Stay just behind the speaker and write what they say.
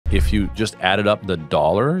if you just added up the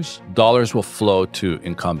dollars will flow to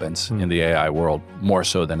incumbents in the AI world more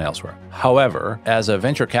so than elsewhere. However, as a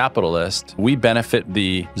venture capitalist, we benefit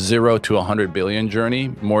the 0 to 100 billion journey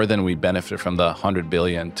more than we benefit from the 100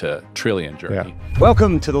 billion to trillion journey. Yeah.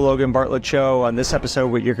 Welcome to the Logan Bartlett Show. On this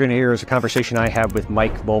episode, what you're going to hear is a conversation I have with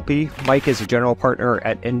Mike Volpi. Mike is a general partner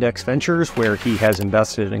at Index Ventures, where he has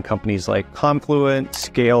invested in companies like Confluent,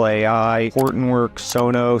 Scale AI, Hortonworks,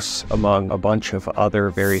 Sonos, among a bunch of other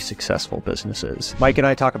very successful businesses. Mike and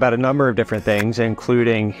I talk about a number of different things,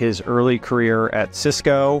 including his early career at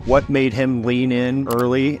Cisco, what made him lean in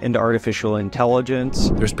early into artificial intelligence.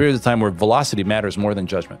 There's periods of time where velocity matters more than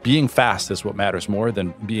judgment. Being fast is what matters more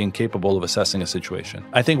than being capable of assessing a situation.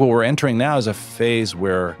 I think what we're entering now is a phase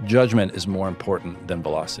where judgment is more important than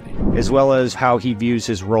velocity. As well as how he views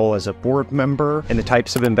his role as a board member and the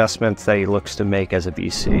types of investments that he looks to make as a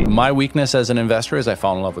VC. My weakness as an investor is I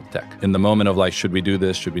fall in love with tech. In the moment of like, should we do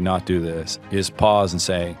this? Should we not do this? Is pause and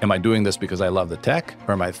say, am I doing this because I love the tech?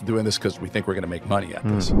 Or am I doing this because we think we're going to make money at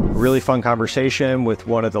this? Really fun conversation with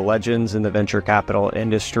one of the legends in the venture capital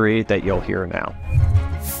industry that you'll hear now.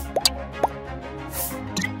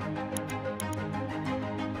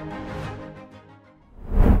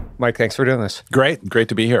 Mike, thanks for doing this. Great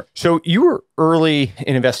to be here. So you were early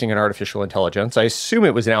in investing in artificial intelligence. I assume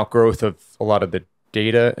it was an outgrowth of a lot of the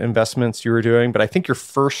data investments you were doing, but I think your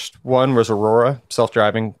first one was Aurora,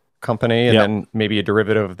 self-driving company, and then maybe a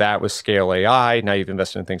derivative of that was Scale AI. Now you've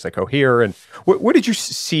invested in things like Cohere. And what did you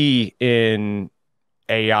see in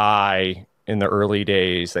AI in the early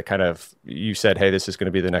days that kind of, you said, hey, this is going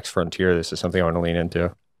to be the next frontier. This is something I want to lean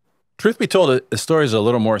into? Truth be told, the story is a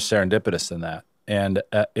little more serendipitous than that. And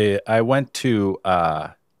I went to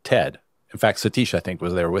TED. In fact, Satish, I think,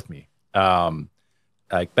 was there with me.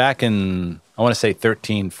 Like back in, I want to say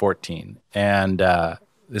 13, 14. And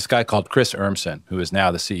this guy called Chris Urmson, who is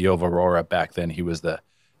now the CEO of Aurora. Back then, he was the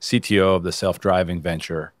CTO of the self-driving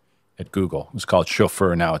venture at Google. It was called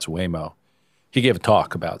Chauffeur. Now it's Waymo. He gave a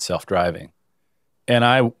talk about self-driving. And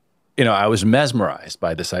I was mesmerized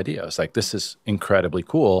by this idea. I was like, this is incredibly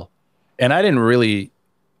cool. And I didn't really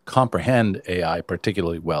comprehend AI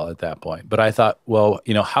particularly well at that point. But I thought, well,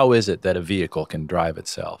 how is it that a vehicle can drive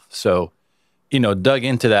itself? So, dug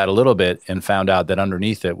into that a little bit and found out that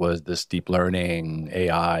underneath it was this deep learning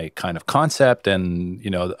AI kind of concept. And,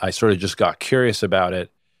 I sort of just got curious about it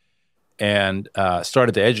and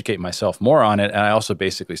started to educate myself more on it. And I also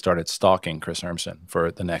basically started stalking Chris Urmson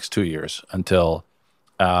for the next 2 years until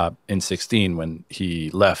in 16 when he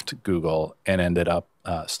left Google and ended up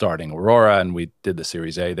starting Aurora, and we did the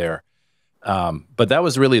Series A there. But that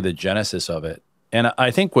was really the genesis of it. And I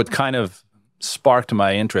think what kind of sparked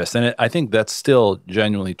my interest, and I think that's still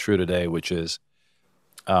genuinely true today, which is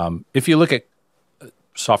if you look at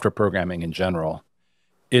software programming in general,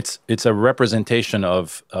 it's a representation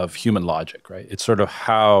of human logic, right? It's sort of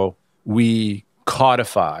how we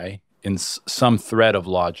codify in some thread of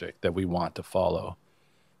logic that we want to follow.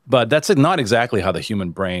 But that's not exactly how the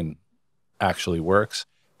human brain actually works.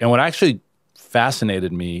 And what actually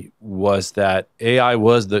fascinated me was that AI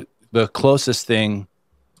was the closest thing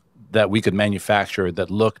that we could manufacture that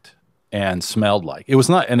looked and smelled like. It was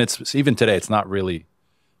not, and it's even today, it's not really,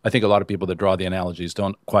 I think a lot of people that draw the analogies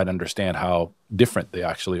don't quite understand how different they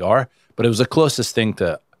actually are, but it was the closest thing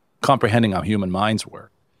to comprehending how human minds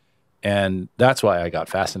work. And that's why I got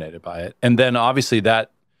fascinated by it. And then obviously that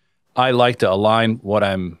I like to align what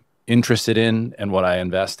I'm interested in and what I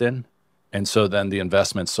invest in. And so then the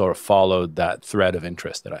investments sort of followed that thread of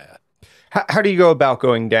interest that I had. How do you go about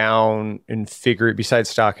going down and figure, besides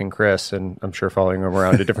stalking Chris, and I'm sure following him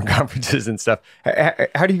around to different conferences and stuff,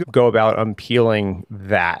 how do you go about unpeeling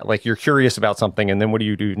that? Like you're curious about something, and then what do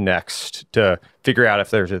you do next to figure out if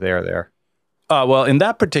there's a there? Well, in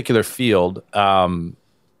that particular field,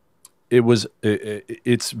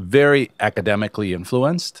 it's very academically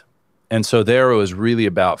influenced. And so there it was really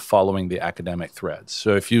about following the academic threads.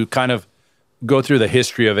 So if you kind of go through the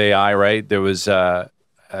history of AI, right, there's a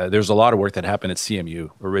lot of work that happened at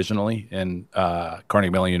CMU originally in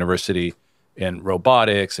Carnegie Mellon University in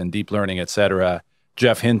robotics and deep learning, et cetera.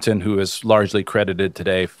 Jeff Hinton, who is largely credited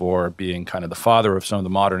today for being kind of the father of some of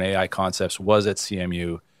the modern AI concepts, was at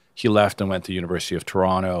CMU. He left and went to University of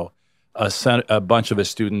Toronto. A bunch of his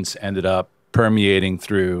students ended up permeating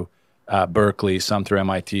through Berkeley, some through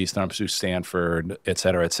MIT, some through Stanford, et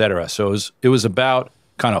cetera, et cetera. So it was about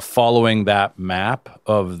kind of following that map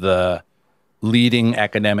of the leading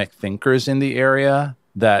academic thinkers in the area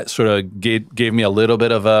that sort of gave me a little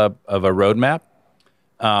bit of a roadmap.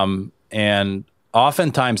 And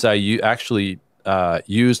oftentimes I actually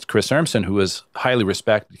used Chris Urmson, who was highly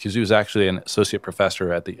respected because he was actually an associate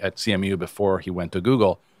professor at CMU before he went to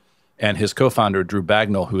Google, and his co-founder, Drew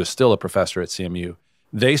Bagnall, who is still a professor at CMU.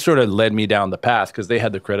 They sort of led me down the path because they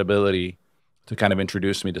had the credibility to kind of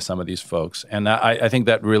introduce me to some of these folks. And I think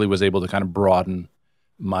that really was able to kind of broaden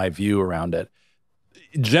my view around it.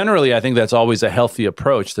 Generally, I think that's always a healthy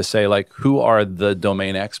approach to say, like, who are the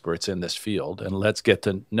domain experts in this field? And let's get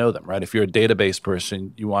to know them, right? If you're a database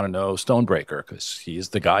person, you want to know Stonebreaker because he's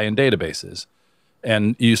the guy in databases.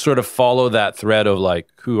 And you sort of follow that thread of, like,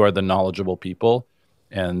 who are the knowledgeable people?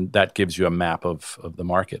 And that gives you a map of the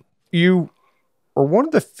market. You are one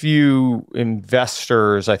of the few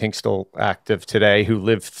investors, I think still active today, who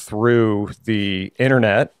lived through the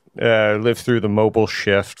internet, lived through the mobile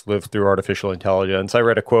shift, lived through artificial intelligence. I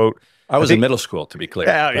read a quote. I was in middle school, to be clear.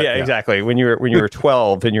 Yeah, exactly. When you were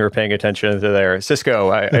 12 and you were paying attention to their Cisco,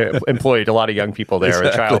 I employed a lot of young people there.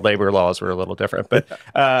 Exactly. Child labor laws were a little different. But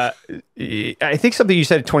I think something you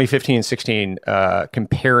said in 2015 and 16,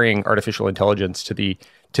 comparing artificial intelligence to the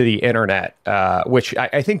internet, which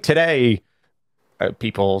I think today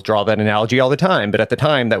people draw that analogy all the time. But at the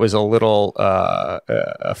time, that was a little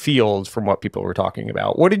afield from what people were talking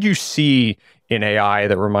about. What did you see in AI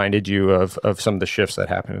that reminded you of some of the shifts that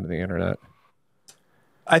happened in the internet?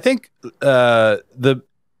 I think the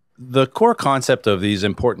core concept of these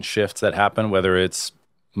important shifts that happen, whether it's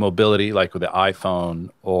mobility, like with the iPhone,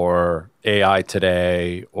 or AI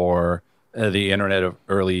today, or the internet of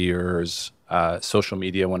early years, social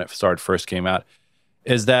media when it first came out,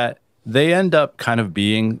 is that they end up kind of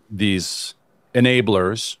being these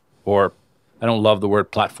enablers, or I don't love the word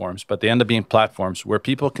platforms, but they end up being platforms where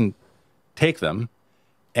people can take them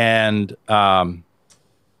and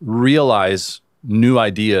realize new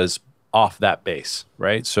ideas off that base,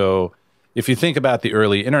 right? So if you think about the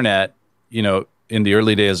early internet, in the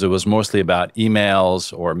early days, it was mostly about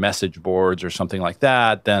emails or message boards or something like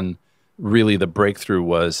that. Then really the breakthrough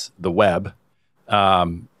was the web,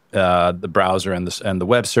 the browser and the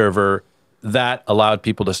web server. That allowed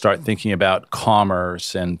people to start thinking about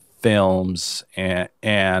commerce and films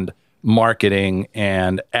and marketing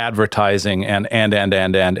and advertising and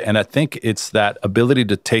I think it's that ability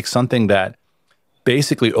to take something that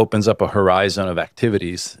basically opens up a horizon of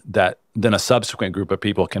activities that then a subsequent group of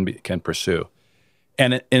people can pursue.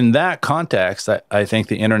 And in that context, I think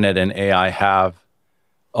the internet and AI have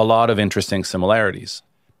a lot of interesting similarities,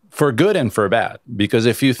 for good and for bad. Because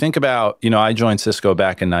if you think about, I joined Cisco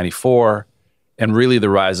back in '94. And really, the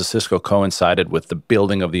rise of Cisco coincided with the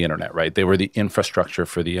building of the internet, right? They were the infrastructure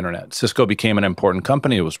for the internet. Cisco became an important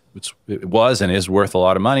company. It was and is worth a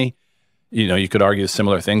lot of money. You could argue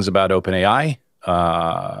similar things about OpenAI.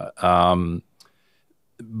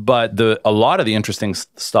 But a lot of the interesting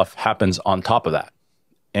stuff happens on top of that.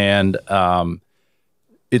 And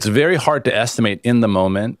it's very hard to estimate in the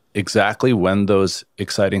moment exactly when those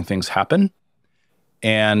exciting things happen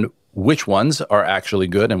and which ones are actually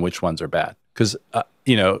good and which ones are bad. Because,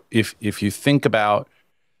 if you think about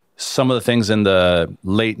some of the things in the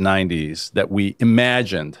late 90s that we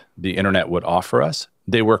imagined the internet would offer us,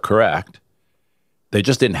 they were correct. They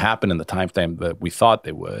just didn't happen in the time frame that we thought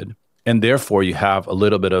they would. And therefore, you have a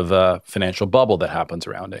little bit of a financial bubble that happens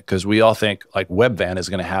around it. Because we all think, like, Webvan is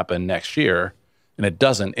going to happen next year, and it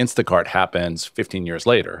doesn't. Instacart happens 15 years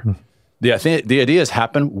later. The ideas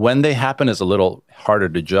happen. When they happen is a little harder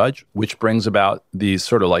to judge, which brings about these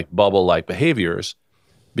sort of like bubble-like behaviors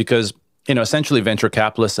because, essentially venture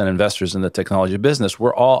capitalists and investors in the technology business,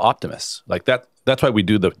 we're all optimists. Like that's why we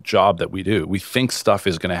do the job that we do. We think stuff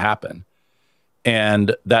is going to happen.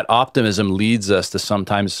 And that optimism leads us to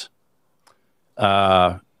sometimes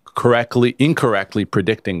incorrectly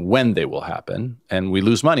predicting when they will happen. And we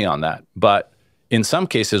lose money on that. But in some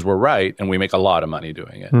cases, we're right, and we make a lot of money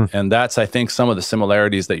doing it. And that's, I think, some of the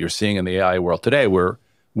similarities that you're seeing in the AI world today. We're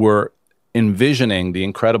envisioning the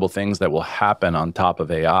incredible things that will happen on top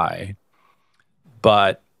of AI,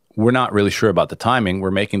 but we're not really sure about the timing.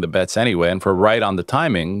 We're making the bets anyway, and if we're right on the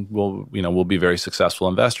timing, we'll be very successful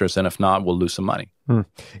investors, and if not, we'll lose some money.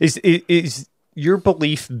 Is your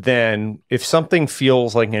belief then, if something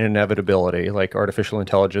feels like an inevitability, like artificial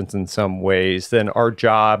intelligence in some ways, then our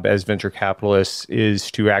job as venture capitalists is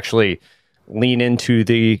to actually lean into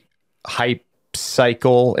the hype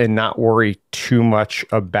cycle and not worry too much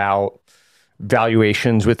about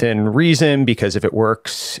valuations within reason, because if it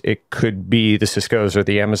works, it could be the Ciscos or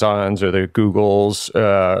the Amazons or the Googles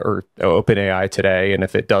or OpenAI today. And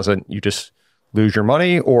if it doesn't, you just lose your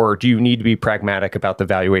money? Or do you need to be pragmatic about the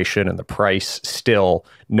valuation and the price still,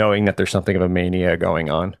 knowing that there's something of a mania going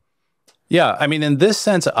on? Yeah, I mean, in this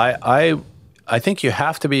sense, I think you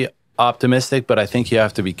have to be optimistic, but I think you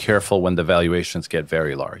have to be careful when the valuations get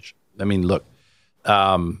very large. I mean, look,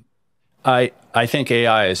 I think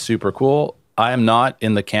AI is super cool. I am not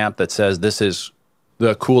in the camp that says this is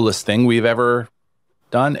the coolest thing we've ever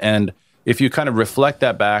done. And if you kind of reflect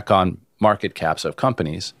that back on market caps of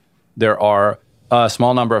companies, there are a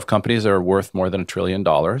small number of companies that are worth more than $1 trillion.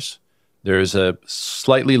 There's a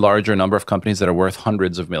slightly larger number of companies that are worth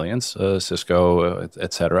hundreds of millions, Cisco,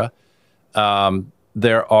 et cetera.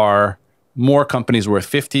 There are more companies worth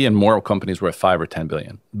 50 and more companies worth 5 or 10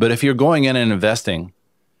 billion. But if you're going in and investing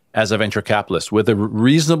as a venture capitalist with a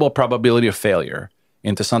reasonable probability of failure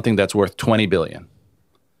into something that's worth 20 billion,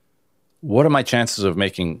 what are my chances of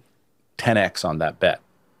making 10x on that bet?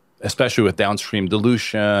 Especially with downstream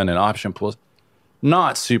dilution and option pools,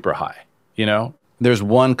 not super high. You know, there's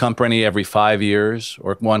one company every 5 years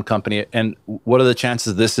or one company. And what are the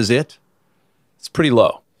chances this is it? It's pretty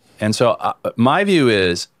low. And so my view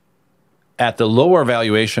is at the lower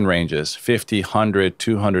valuation ranges, 50, 100,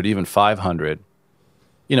 200, even 500,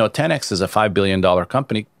 you know, 10x is a $5 billion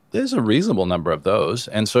company. There's a reasonable number of those.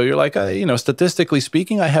 And so you're like, you know, statistically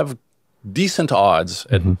speaking, I have decent odds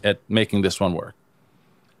at making this one work.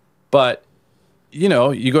 But, you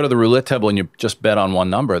know, you go to the roulette table and you just bet on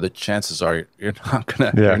one number, the chances are you're not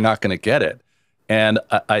gonna get it. And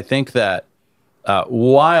I think that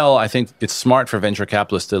while I think it's smart for venture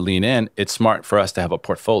capitalists to lean in, it's smart for us to have a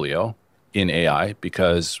portfolio in AI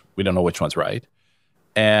because we don't know which one's right.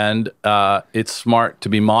 And it's smart to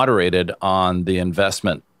be moderated on the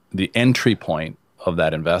investment, the entry point of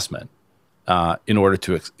that investment, in order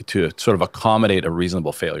to sort of accommodate a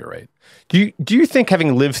reasonable failure rate. Do you think,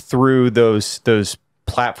 having lived through those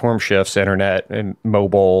platform shifts, internet and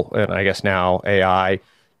mobile, and I guess now AI,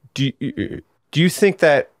 do you think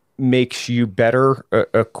that makes you better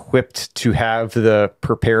equipped to have the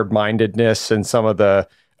prepared mindedness and some of the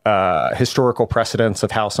historical precedents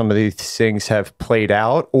of how some of these things have played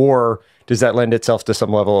out, or does that lend itself to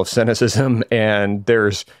some level of cynicism and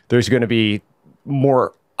there's going to be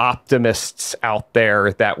more optimists out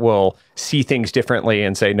there that will see things differently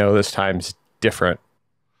and say, no, this time's different?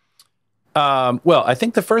 Well, I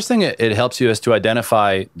think the first thing it helps you is to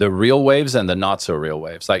identify the real waves and the not so real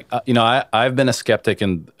waves. Like, you know, I've been a skeptic,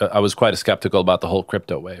 and I was quite skeptical about the whole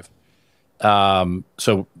crypto wave.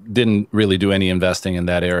 So didn't really do any investing in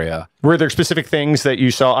that area. Were there specific things that you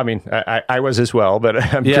saw? I mean, I was as well, but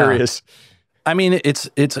I'm curious. I mean, it's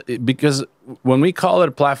because when we call it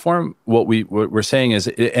a platform, what we're saying is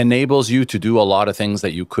it enables you to do a lot of things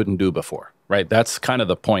that you couldn't do before, right? That's kind of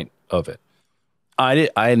the point of it. I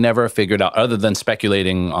had never figured out, other than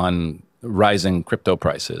speculating on rising crypto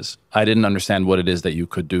prices, I didn't understand what it is that you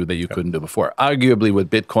could do that you couldn't do before. Arguably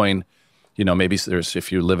with Bitcoin, you know, maybe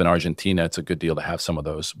if you live in Argentina, it's a good deal to have some of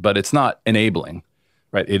those, but it's not enabling,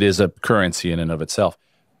 right? It is a currency in and of itself.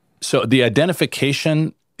 So the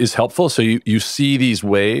identification is helpful. So you see these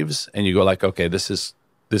waves and you go like, okay, this is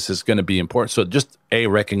going to be important. So just a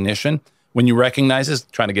recognition. When you recognize this,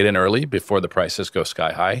 trying to get in early before the prices go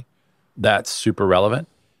sky high, that's super relevant.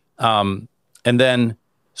 And then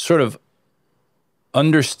sort of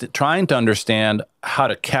trying to understand how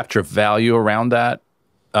to capture value around that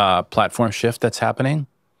platform shift that's happening.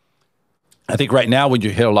 I think right now when you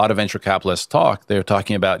hear a lot of venture capitalists talk, they're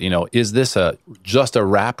talking about, you know, is this just a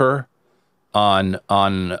wrapper on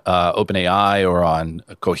OpenAI or on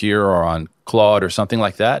Cohere or on Claude or something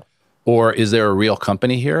like that? Or is there a real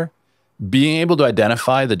company here? Being able to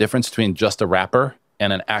identify the difference between just a wrapper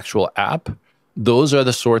and an actual app, those are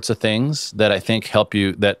the sorts of things that I think help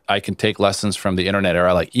you, that I can take lessons from the internet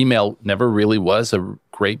era. Like email never really was a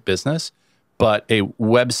great business, but a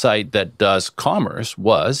website that does commerce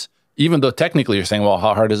was, even though technically you're saying, well,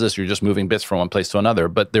 how hard is this? You're just moving bits from one place to another,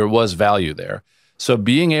 but there was value there. So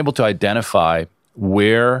being able to identify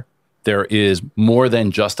where there is more than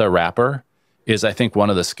just a wrapper is, I think, one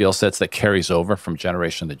of the skill sets that carries over from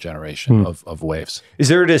generation to generation of waves. Is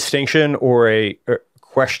there a distinction or a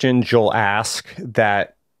question you'll ask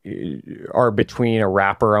that are between a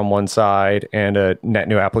wrapper on one side and a net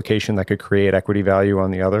new application that could create equity value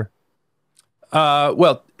on the other?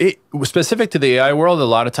 Well, specific to the AI world, a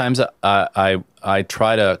lot of times I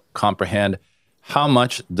try to comprehend how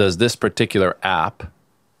much does this particular app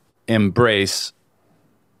embrace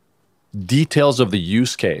details of the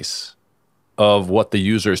use case of what the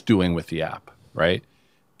user is doing with the app, right?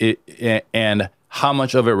 And how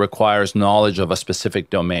much of it requires knowledge of a specific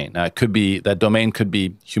domain. Now, that domain could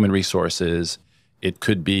be human resources, it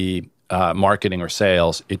could be marketing or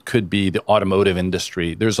sales, it could be the automotive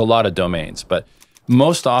industry. There's a lot of domains, but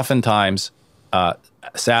most oftentimes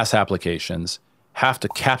SaaS applications have to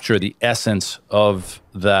capture the essence of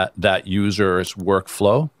that user's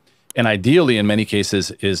workflow. And ideally, in many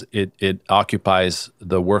cases, it occupies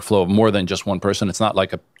the workflow of more than just one person. It's not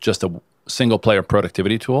like just a single player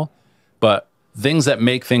productivity tool, but things that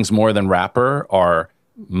make things more than wrapper are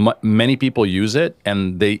many people use it,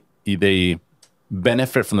 and they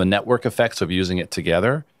benefit from the network effects of using it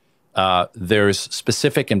together. There's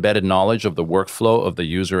specific embedded knowledge of the workflow of the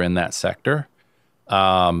user in that sector.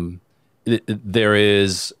 There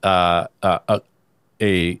is a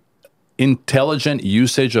intelligent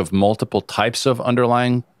usage of multiple types of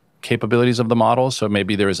underlying capabilities of the model. So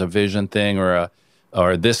maybe there is a vision thing or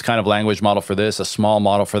this kind of language model for this, a small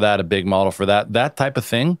model for that, a big model for that. That type of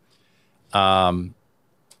thing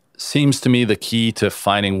seems to me the key to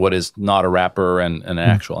finding what is not a wrapper and an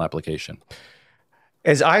actual application.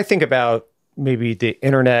 As I think about maybe the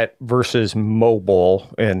internet versus mobile,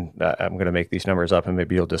 and I'm going to make these numbers up and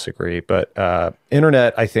maybe you'll disagree, but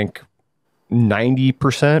internet, I think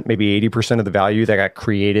 90%, maybe 80% of the value that got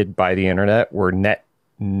created by the internet were net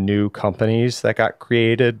new companies that got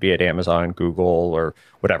created, be it Amazon, Google, or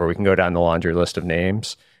whatever. We can go down the laundry list of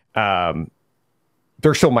names.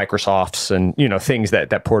 There's still Microsofts and things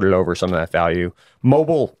that ported over some of that value.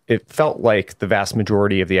 Mobile, it felt like the vast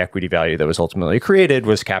majority of the equity value that was ultimately created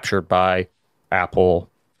was captured by Apple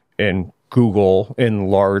and Google in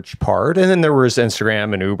large part. And then there was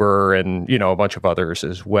Instagram and Uber and a bunch of others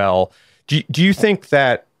as well. Do you think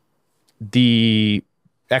that the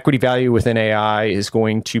equity value within AI is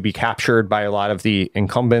going to be captured by a lot of the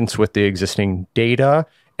incumbents with the existing data,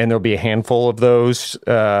 and there'll be a handful of those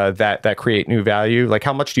that create new value? Like,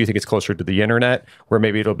 how much do you think it's closer to the internet, where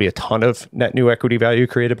maybe it'll be a ton of net new equity value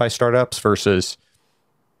created by startups, versus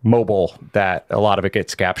mobile, that a lot of it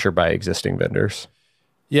gets captured by existing vendors?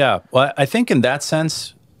 Yeah, well, I think in that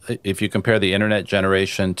sense, if you compare the internet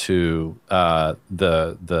generation to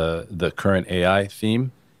the current AI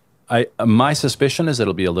theme, my suspicion is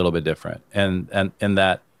it'll be a little bit different, and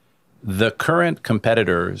that the current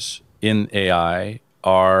competitors in AI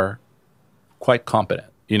are quite competent.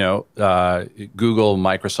 Google,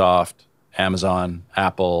 Microsoft, Amazon,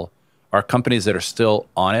 Apple are companies that are still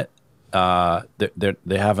on it.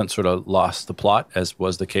 They haven't sort of lost the plot, as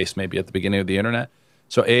was the case maybe at the beginning of the internet.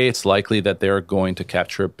 So it's likely that they're going to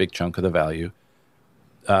capture a big chunk of the value.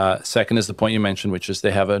 Second is the point you mentioned, which is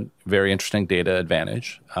they have a very interesting data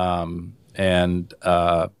advantage. Whether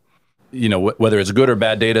it's good or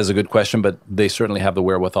bad data is a good question, but they certainly have the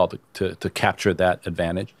wherewithal to capture that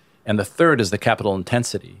advantage. And the third is the capital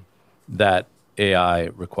intensity that AI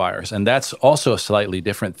requires. And that's also a slightly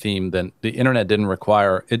different theme than the internet didn't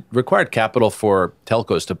require. It required capital for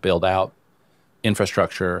telcos to build out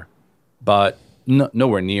infrastructure, but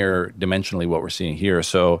nowhere near dimensionally what we're seeing here.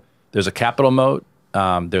 So there's a capital moat,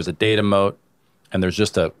 there's a data moat, and there's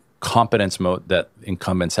just a competence moat that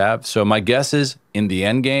incumbents have. So my guess is, in the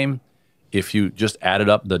end game, if you just added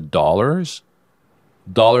up the dollars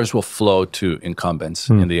will flow to incumbents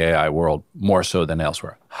in the AI world more so than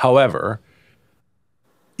elsewhere. However,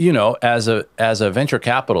 as a venture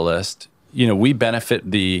capitalist, we benefit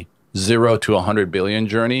the 0 to 100 billion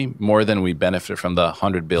journey more than we benefit from the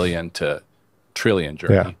 100 billion to trillion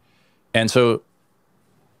journey. Yeah. And so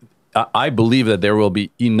I believe that there will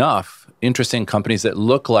be enough interesting companies that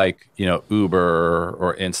look like, Uber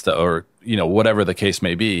or Insta or, whatever the case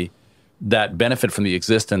may be, that benefit from the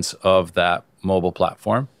existence of that mobile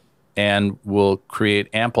platform and will create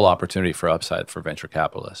ample opportunity for upside for venture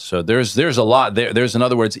capitalists. So there's a lot there. There's, in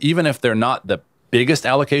other words, even if they're not the biggest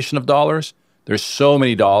allocation of dollars, there's so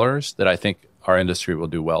many dollars that I think our industry will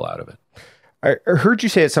do well out of it. I heard you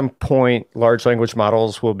say at some point large language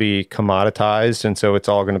models will be commoditized, and so it's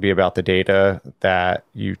all going to be about the data that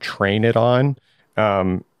you train it on.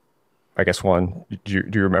 I guess do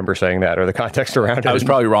you remember saying that, or the context around it? I was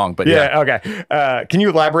probably wrong, but yeah. Okay. Can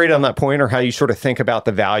you elaborate on that point, or how you sort of think about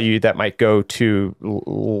the value that might go to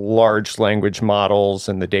large language models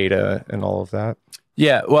and the data and all of that?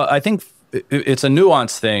 Yeah, well, I think it's a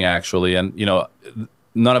nuanced thing, actually. And,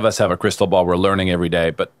 none of us have a crystal ball. We're learning every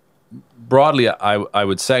day. But broadly, I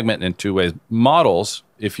would segment in two ways. Models,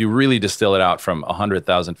 if you really distill it out from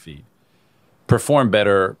 100,000 feet, perform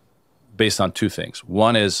better based on two things.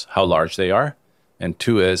 One is how large they are, and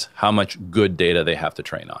two is how much good data they have to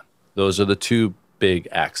train on. Those are the two big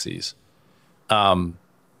axes.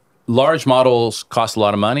 Large models cost a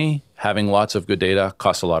lot of money. Having lots of good data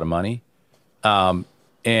costs a lot of money.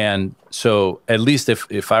 And so at least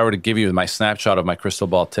if I were to give you my snapshot of my crystal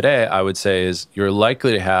ball today, I would say is you're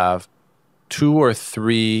likely to have 2 or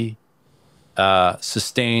 3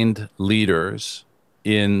 sustained leaders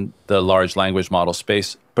in the large language model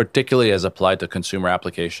space, particularly as applied to consumer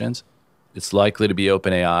applications. It's likely to be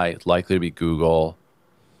OpenAI. It's likely to be Google.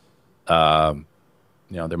 There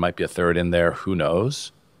might be a third in there. Who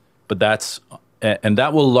knows? But that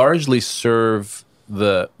will largely serve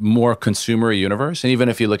the more consumer universe. And even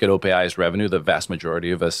if you look at OpenAI's revenue, the vast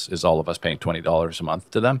majority of us is all of us paying $20 a month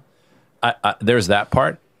to them. There's that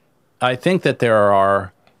part. I think that there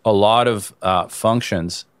are a lot of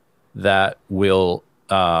functions that will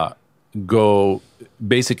go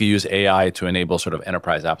basically use AI to enable sort of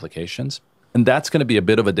enterprise applications. And that's going to be a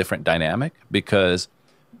bit of a different dynamic because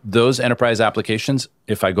those enterprise applications,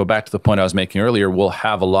 if I go back to the point I was making earlier, will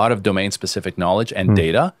have a lot of domain-specific knowledge and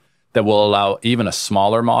data that will allow even a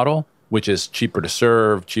smaller model, which is cheaper to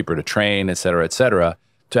serve, cheaper to train, et cetera,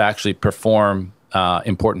 to actually perform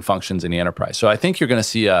important functions in the enterprise. So I think you're going to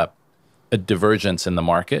see a divergence in the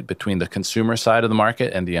market between the consumer side of the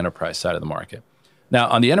market and the enterprise side of the market. Now,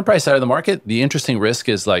 on the enterprise side of the market, the interesting risk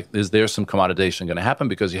is there some commoditization going to happen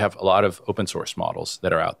because you have a lot of open source models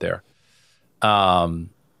that are out there.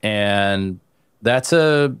 And that's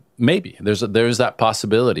maybe. There's that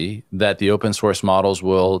possibility that the open source models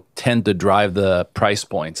will tend to drive the price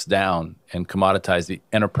points down and commoditize the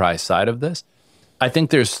enterprise side of this. I think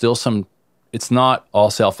there's still it's not all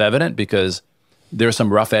self-evident because there's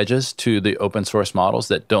some rough edges to the open source models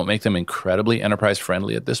that don't make them incredibly enterprise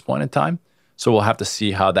friendly at this point in time. So we'll have to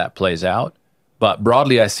see how that plays out. But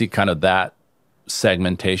broadly, I see kind of that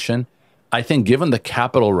segmentation. I think given the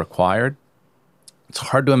capital required, it's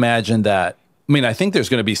hard to imagine that. I mean, I think there's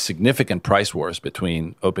going to be significant price wars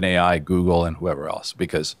between OpenAI, Google, and whoever else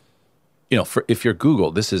because, if you're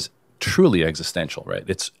Google, this is truly existential, right?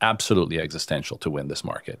 It's absolutely existential to win this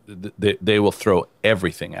market. They will throw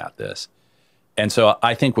everything at this. And so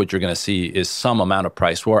I think what you're going to see is some amount of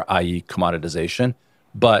price war, i.e. commoditization,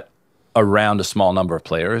 but around a small number of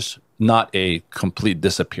players, not a complete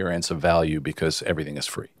disappearance of value because everything is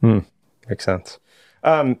free. Makes sense.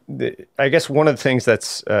 I guess one of the things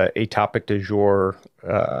that's a topic du jour,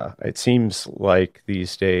 it seems like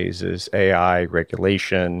these days, is AI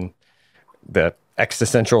regulation, the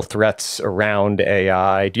existential threats around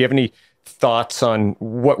AI. Do you have any thoughts on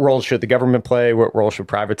what role should the government play? What role should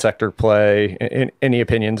private sector play? Any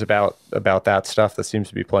opinions about that stuff that seems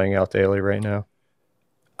to be playing out daily right now?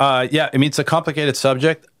 Yeah, I mean, it's a complicated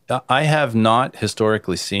subject. I have not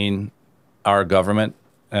historically seen our government,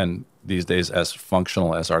 and these days as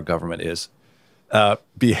functional as our government is,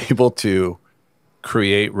 be able to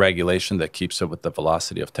create regulation that keeps up with the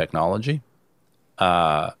velocity of technology.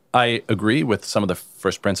 I agree with some of the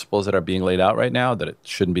first principles that are being laid out right now, that it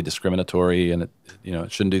shouldn't be discriminatory and it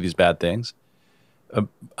shouldn't do these bad things.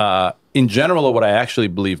 In general, what I actually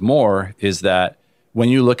believe more is that when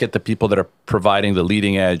you look at the people that are providing the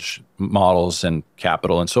leading edge models and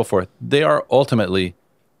capital and so forth, they are ultimately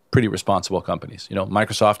pretty responsible companies.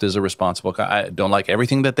 Microsoft is a responsible I don't like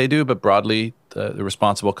everything that they do, but broadly, the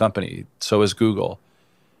responsible company. So is Google.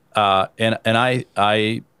 And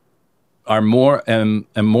I am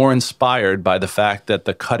more inspired by the fact that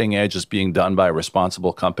the cutting edge is being done by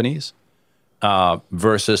responsible companies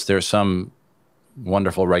versus there's some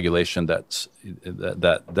wonderful regulation that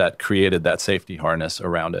created that safety harness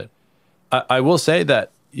around it. I will say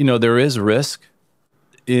that there is risk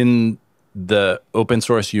in the open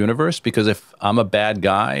source universe because if I'm a bad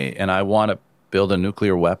guy and I want to build a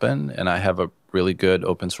nuclear weapon and I have a really good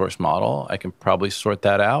open source model, I can probably sort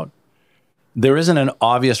that out. There isn't an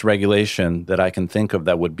obvious regulation that I can think of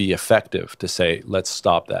that would be effective to say, let's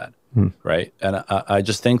stop that, right? And I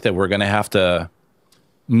just think that we're going to have to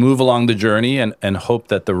move along the journey and hope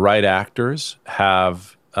that the right actors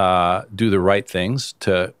do the right things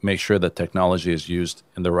to make sure that technology is used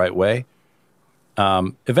in the right way.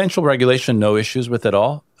 Eventual regulation, no issues with it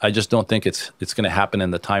all. I just don't think it's going to happen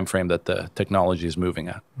in the time frame that the technology is moving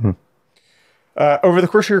at. Over the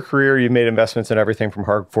course of your career, you've made investments in everything from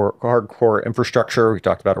hardcore infrastructure. We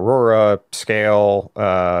talked about Aurora, Scale.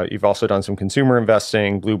 You've also done some consumer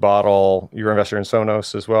investing, Blue Bottle. You're an investor in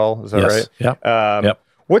Sonos as well. Is that right? Yeah. Yep.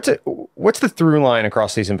 What's the through line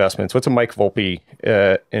across these investments? What's a Mike Volpi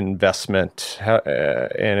investment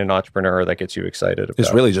and an entrepreneur that gets you excited about?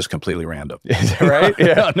 It's really just completely random. Is that right?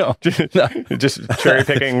 Yeah. No. Just cherry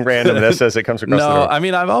picking randomness as it comes across the door. I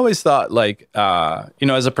mean, I've always thought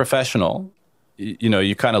as a professional,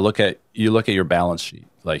 you kind of look at your balance sheet.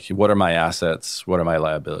 Like, what are my assets? What are my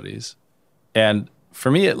liabilities? And for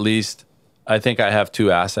me, at least, I think I have two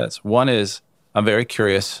assets. One is I'm very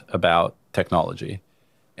curious about technology.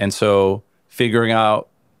 And so figuring out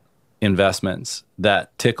investments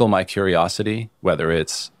that tickle my curiosity, whether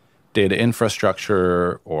it's data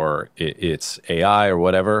infrastructure or it's AI or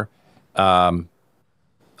whatever,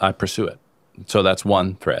 I pursue it. So that's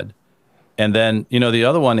one thread. And then, the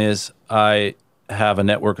other one is I have a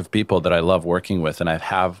network of people that I love working with, and I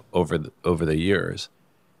have over the years.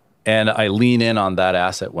 And I lean in on that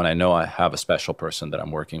asset when I know I have a special person that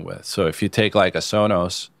I'm working with. So if you take like a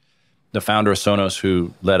Sonos, the founder of Sonos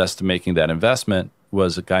who led us to making that investment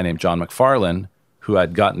was a guy named John McFarlane, who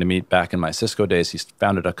I'd gotten to meet back in my Cisco days. He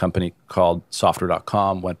founded a company called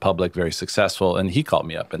software.com, went public, very successful. And he called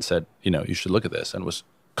me up and said, you should look at this, and was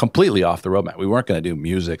completely off the roadmap. We weren't going to do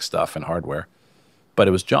music stuff and hardware, but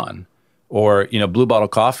it was John. Or, Blue Bottle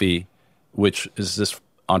Coffee, which is this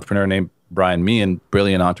entrepreneur named Brian Meehan,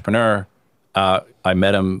 brilliant entrepreneur. I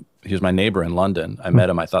met him. He was my neighbor in London. I met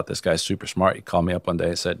him. I thought this guy's super smart. He called me up one day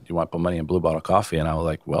and said, "You want to put money in Blue Bottle Coffee?" And I was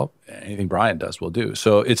like, "Well, anything Brian does, we'll do."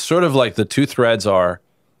 So it's sort of like the two threads are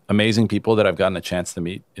amazing people that I've gotten a chance to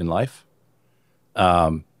meet in life.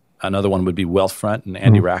 Another one would be Wealthfront and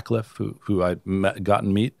Andy Ratcliffe, who I'd gotten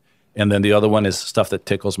to meet. And then the other one is stuff that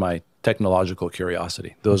tickles my technological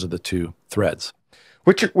curiosity. Those are the two threads.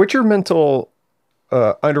 What's your mental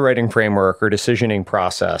underwriting framework or decisioning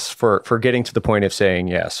process for getting to the point of saying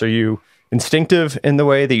yes? Are you instinctive in the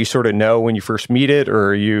way that you sort of know when you first meet it, or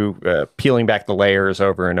are you peeling back the layers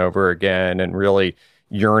over and over again and really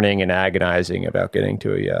yearning and agonizing about getting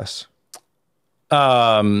to a yes?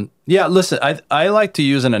 Yeah, listen, I like to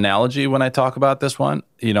use an analogy when I talk about this one.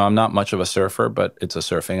 I'm not much of a surfer, but it's a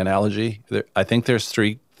surfing analogy. I think there's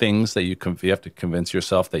three things that you have to convince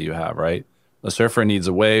yourself that you have, right? A surfer needs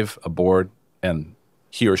a wave, a board, and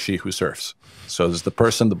he or she who surfs. So there's the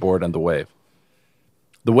person, the board, and the wave.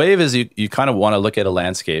 The wave is you kind of want to look at a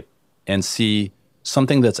landscape and see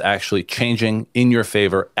something that's actually changing in your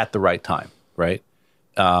favor at the right time, right?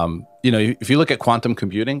 If you look at quantum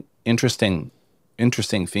computing, interesting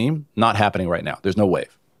theme, not happening right now. There's no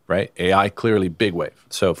wave, right? AI, clearly big wave.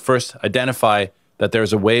 So first, identify that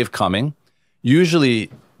there's a wave coming.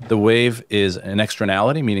 Usually the wave is an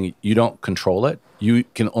externality, meaning you don't control it.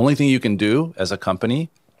 Only thing you can do as a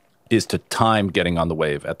company is to time getting on the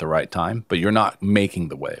wave at the right time, but you're not making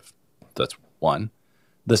the wave. That's one.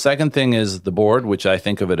 The second thing is the board, which I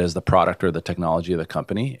think of it as the product or the technology of the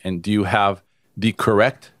company. And do you have the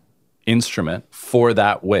correct instrument for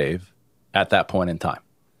that wave at that point in time,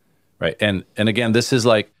 right? And again, this is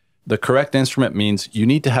like the correct instrument means you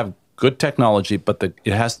need to have good technology, but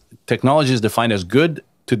technology is defined as good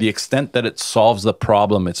to the extent that it solves the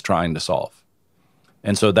problem it's trying to solve.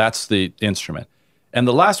 And so that's the instrument. And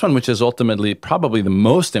the last one, which is ultimately probably the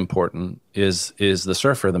most important, is the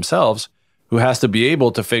surfer themselves, who has to be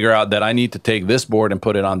able to figure out that I need to take this board and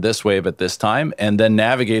put it on this wave at this time, and then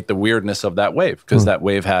navigate the weirdness of that wave, because that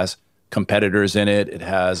wave has competitors in it. It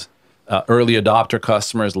has early adopter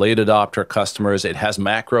customers, late adopter customers. It has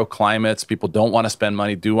macro climates. People don't want to spend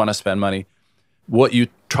money, do want to spend money. What you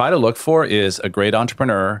try to look for is a great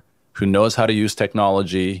entrepreneur who knows how to use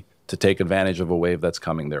technology to take advantage of a wave that's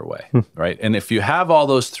coming their way, right? And if you have all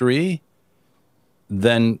those three,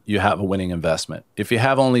 then you have a winning investment. If you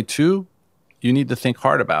have only two, you need to think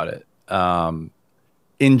hard about it.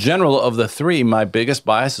 In general, of the three, my biggest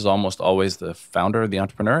bias is almost always the founder, the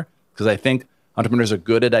entrepreneur, because I think entrepreneurs are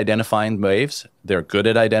good at identifying waves. They're good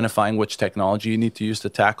at identifying which technology you need to use to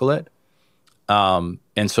tackle it. And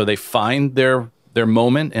so they find their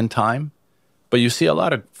moment in time. But you see a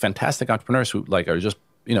lot of fantastic entrepreneurs who are just,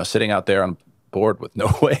 sitting out there on board with no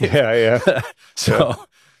wave. Yeah.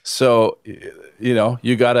 So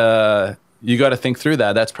you gotta think through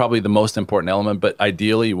that. That's probably the most important element, but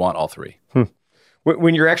ideally you want all three.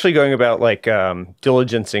 When you're actually going about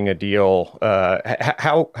diligencing a deal,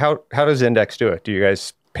 how does Index do it? Do you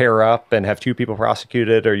guys pair up and have two people prosecute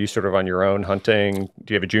it? Or are you sort of on your own hunting?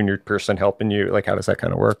 Do you have a junior person helping you? How does that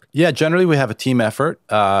kind of work? Yeah, generally we have a team effort.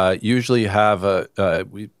 Usually you have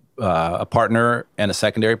a partner and a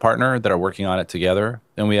secondary partner that are working on it together.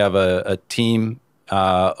 And we have a team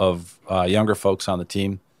of younger folks on the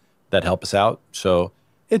team that help us out. So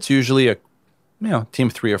it's usually a team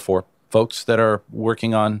of 3 or 4 folks that are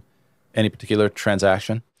working on any particular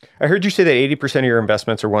transaction. I heard you say that 80% of your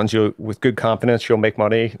investments are ones with good confidence you'll make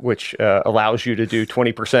money, which allows you to do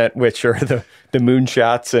 20%, which are the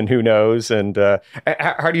moonshots and who knows. And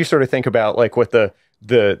how do you sort of think about what the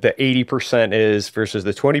 80% is versus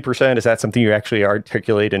the 20%? Is that something you actually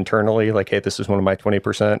articulate internally? Hey, this is one of my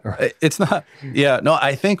 20%? It's not. Yeah, no,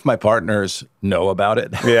 I think my partners know about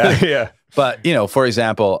it. Yeah. But, for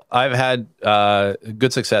example, I've had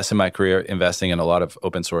good success in my career investing in a lot of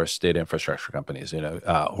open source data infrastructure companies,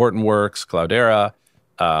 Hortonworks, Cloudera,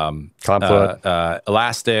 Confluent.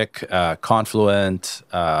 Elastic, Confluent,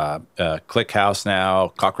 ClickHouse now,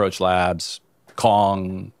 Cockroach Labs,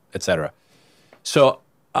 Kong, etc. So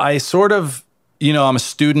I sort of, I'm a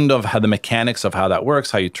student of how the mechanics of how that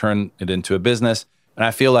works, how you turn it into a business. And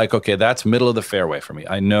I feel like, okay, that's middle of the fairway for me.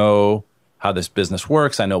 I know how this business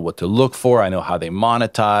works. I know what to look for. I know how they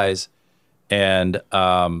monetize. And,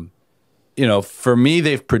 for me,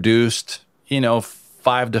 they've produced,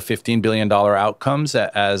 $5 to $15 billion outcomes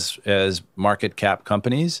as market cap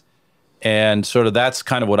companies. And sort of that's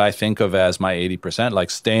kind of what I think of as my 80%, like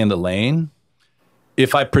stay in the lane.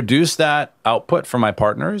 If I produce that output for my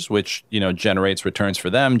partners, which, generates returns for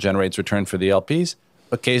them, generates return for the LPs,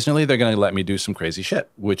 occasionally they're going to let me do some crazy shit,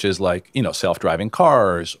 which is like, self-driving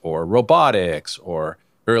cars or robotics or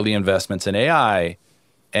early investments in AI.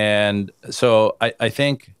 And so I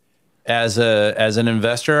think as an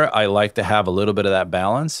investor, I like to have a little bit of that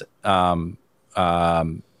balance. And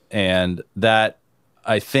that,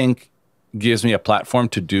 I think, gives me a platform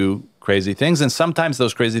to do crazy things. And sometimes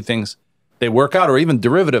those crazy things, they work out, or even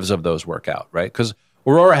derivatives of those work out, right? Because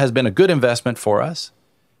Aurora has been a good investment for us.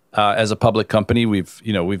 As a public company, we've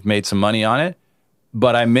made some money on it.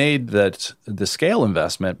 But I made the Scale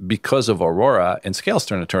investment because of Aurora, and Scale's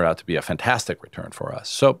turned out to be a fantastic return for us.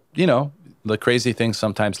 So, the crazy things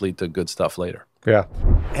sometimes lead to good stuff later. Yeah.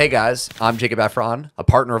 Hey guys, I'm Jacob Efron, a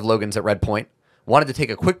partner of Logan's at Redpoint. Wanted to take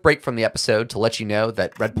a quick break from the episode to let you know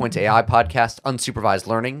that Redpoint's AI podcast, Unsupervised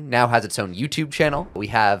Learning, now has its own YouTube channel. We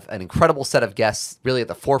have an incredible set of guests really at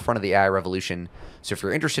the forefront of the AI revolution. So if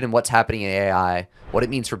you're interested in what's happening in AI, what it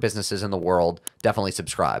means for businesses in the world, definitely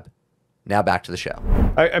subscribe. Now back to the show.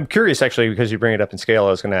 I'm curious, actually, because you bring it up in Scale. I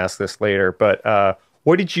was going to ask this later, but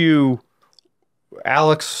what did you...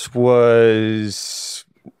 Alex was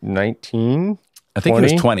 19? I think 20?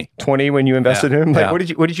 He was 20. 20 when you invested in him? Like,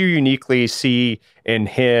 what did you uniquely see in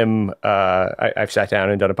him? I've sat down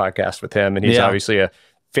and done a podcast with him, and he's obviously a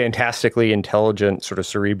fantastically intelligent, sort of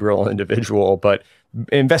cerebral individual, but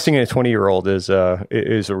investing in a 20-year-old is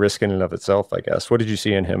a risk in and of itself, I guess. What did you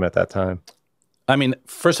see in him at that time? I mean,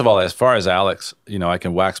 first of all, as far as Alex, I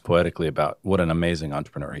can wax poetically about what an amazing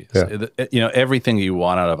entrepreneur he is. Yeah. Everything you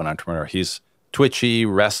want out of an entrepreneur. He's twitchy,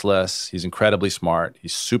 restless. He's incredibly smart.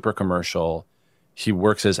 He's super commercial. He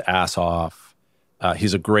works his ass off.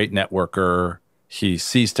 He's a great networker. He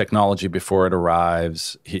sees technology before it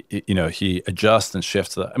arrives. He adjusts and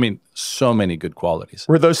shifts. So many good qualities.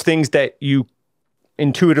 Were those things that you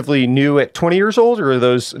intuitively knew at 20 years old, or are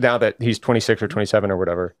those now that he's 26 or 27 or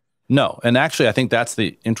whatever? No. And actually, I think that's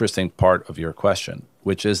the interesting part of your question,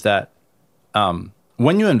 which is that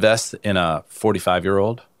when you invest in a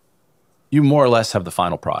 45-year-old, you more or less have the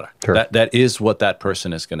final product. Sure. That is what that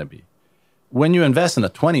person is going to be. When you invest in a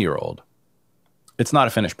 20-year-old, it's not a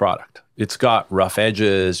finished product. It's got rough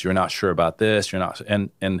edges. You're not sure about this. You're not.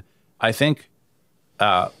 And I think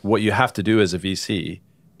what you have to do as a VC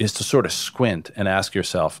is to sort of squint and ask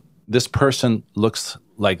yourself, this person looks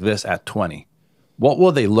like this at 20. What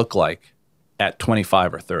will they look like at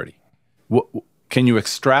 25 or 30? Can you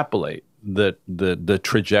extrapolate the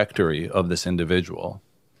trajectory of this individual?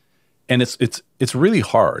 And it's really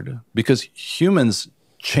hard because humans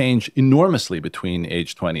change enormously between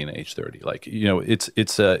age 20 and age 30. Like,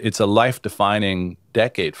 it's a life-defining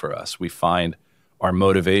decade for us. We find our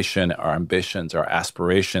motivation, our ambitions, our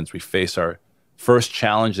aspirations. We face our first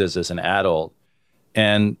challenges as an adult.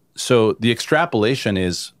 And so the extrapolation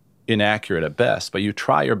is inaccurate at best, but you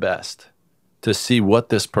try your best to see what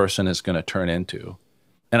this person is going to turn into.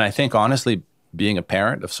 And I think, honestly, being a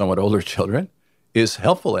parent of somewhat older children is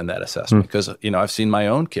helpful in that assessment because, I've seen my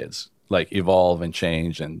own kids like evolve and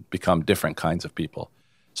change and become different kinds of people.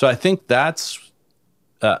 So I think that's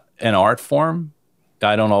an art form.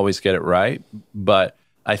 I don't always get it right, but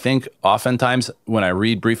I think oftentimes when I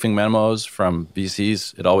read briefing memos from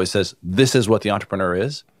VCs, it always says, this is what the entrepreneur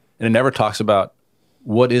is. And it never talks about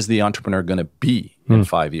what is the entrepreneur going to be in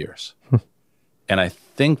 5 years. And I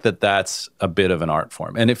think that that's a bit of an art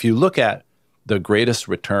form. And if you look at the greatest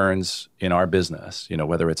returns in our business,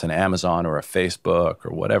 whether it's an Amazon or a Facebook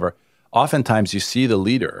or whatever, oftentimes you see the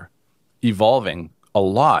leader evolving a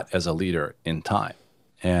lot as a leader in time.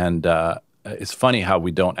 And it's funny how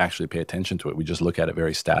we don't actually pay attention to it. We just look at it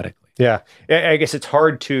very statically. Yeah. I guess it's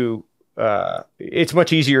hard to, it's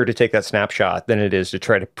much easier to take that snapshot than it is to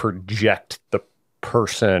try to project the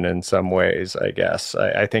person in some ways, I guess.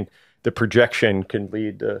 I think the projection can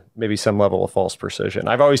lead to maybe some level of false precision.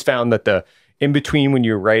 I've always found that the in between when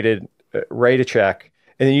you write a check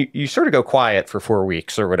and then you sort of go quiet for 4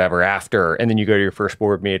 weeks or whatever after, and then you go to your first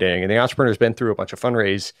board meeting, and the entrepreneur's been through a bunch of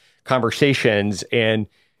fundraise conversations, and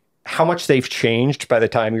how much they've changed by the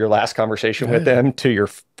time your last conversation with them to your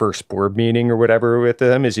first board meeting or whatever with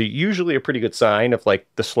them is usually a pretty good sign of like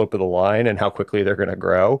the slope of the line and how quickly they're going to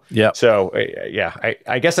grow. Yeah. So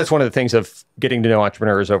I guess that's one of the things of getting to know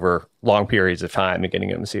entrepreneurs over long periods of time and getting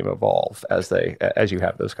them to see them evolve as you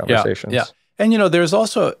have those conversations. Yeah. And, there's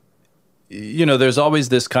also, there's always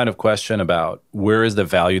this kind of question about where is the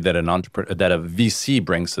value that an entrepreneur, that a VC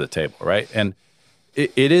brings to the table, right? And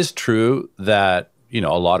it is true that, a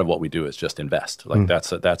lot of what we do is just invest. Like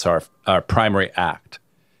that's our primary act.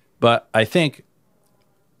 But I think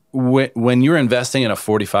when you're investing in a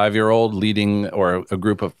 45-year-old leading or a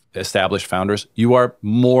group of established founders, you are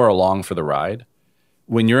more along for the ride.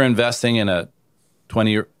 When you're investing in a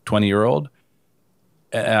 20-year-old,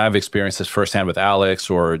 and I've experienced this firsthand with Alex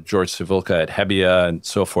or George Civilka at Hebbia and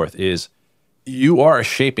so forth, is you are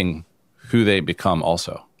shaping who they become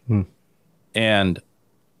also. And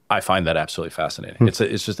I find that absolutely fascinating. It's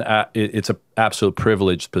an absolute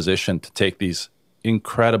privileged position to take these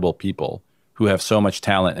incredible people who have so much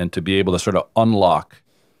talent and to be able to sort of unlock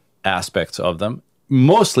aspects of them.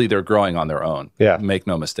 Mostly they're growing on their own, make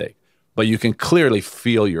no mistake. But you can clearly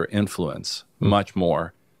feel your influence much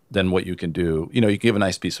more than what you can do. You can give a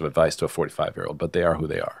nice piece of advice to a 45-year-old, but they are who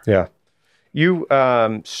they are. Yeah. You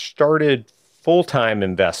started full-time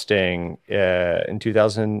investing in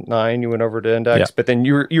 2009. You went over to Index, but then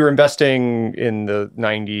you were investing in the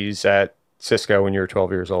 90s at Cisco when you were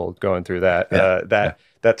 12 years old, going through that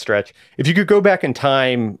stretch. If you could go back in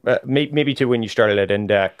time, maybe to when you started at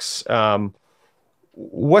Index,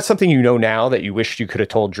 what's something you know now that you wished you could have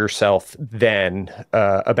told yourself then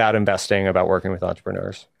about investing, about working with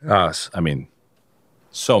entrepreneurs? I mean,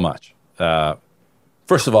 so much.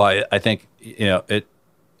 First of all, I think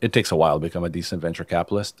it takes a while to become a decent venture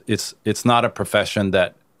capitalist. It's not a profession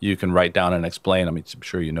that you can write down and explain. I mean, I'm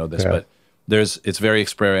sure you know this, but it's very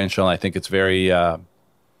experiential. I think it's very it's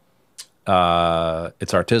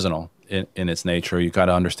artisanal in its nature. You got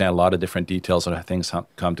to understand a lot of different details of how things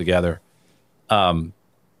come together.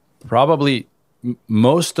 Probably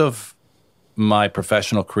most of my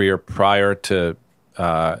professional career prior to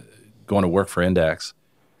going to work for Index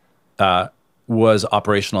was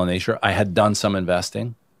operational in nature. I had done some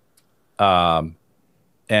investing.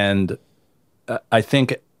 And I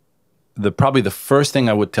think probably the first thing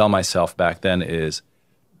I would tell myself back then is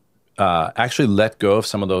actually let go of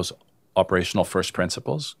some of those operational first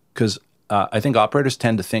principles, because I think operators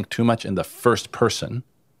tend to think too much in the first person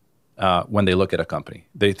when they look at a company.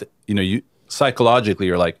 You psychologically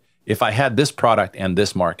you're like, if I had this product and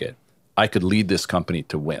this market, I could lead this company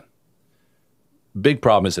to win. Big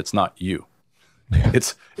problem is it's not you.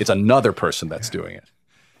 It's another person that's doing it.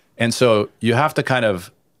 And so you have to kind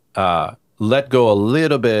of let go a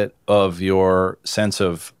little bit of your sense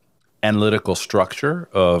of analytical structure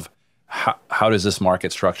of how does this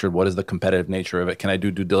market structured? What is the competitive nature of it? Can I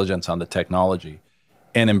do due diligence on the technology?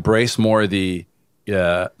 And embrace more the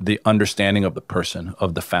understanding of the person,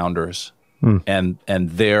 of the founders, and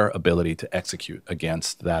their ability to execute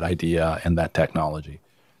against that idea and that technology.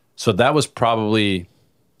 So that was probably,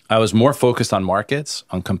 I was more focused on markets,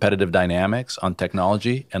 on competitive dynamics, on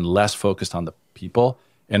technology, and less focused on the people.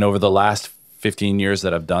 And over the last 15 years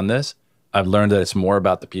that I've done this, I've learned that it's more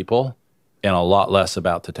about the people and a lot less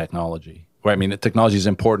about the technology. Right? I mean, the technology is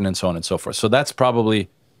important and so on and so forth. So that's probably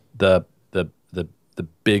the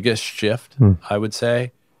biggest shift, I would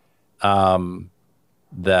say, that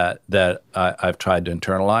I've tried to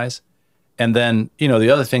internalize. And then, the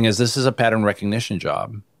other thing is this is a pattern recognition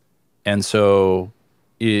job. And so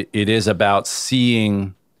it is about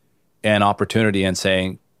seeing an opportunity and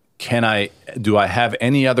saying, do I have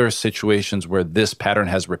any other situations where this pattern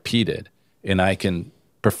has repeated and I can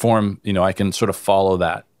perform, I can sort of follow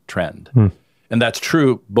that trend. And that's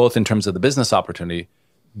true both in terms of the business opportunity,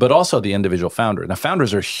 but also the individual founder. Now,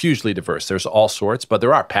 founders are hugely diverse. There's all sorts, but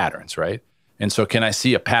there are patterns, right? And so can I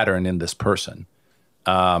see a pattern in this person?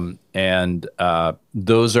 And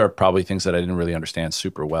those are probably things that I didn't really understand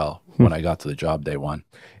super well when I got to the job day one.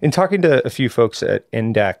 In talking to a few folks at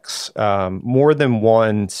Index, more than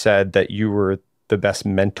one said that you were the best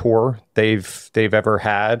mentor they've ever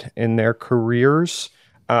had in their careers.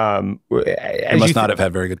 They must not have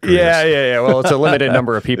had very good careers. Yeah. Well, it's a limited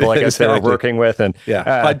number of people, I guess, they were working with, and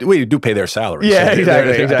we do pay their salaries. Yeah, so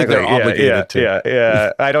exactly. I think they're obligated to.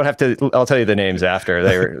 Yeah. I don't have to. I'll tell you the names after.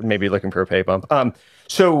 They were maybe looking for a pay bump.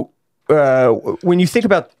 So when you think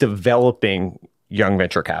about developing young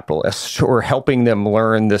venture capitalists or helping them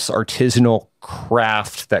learn this artisanal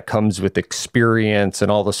craft that comes with experience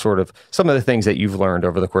and all the sort of some of the things that you've learned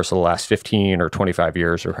over the course of the last 15 or 25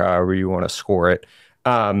 years or however you want to score it.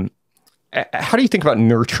 how do you think about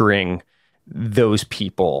nurturing those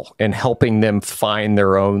people and helping them find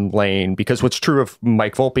their own lane? Because what's true of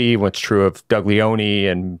Mike Volpi, what's true of Doug Leone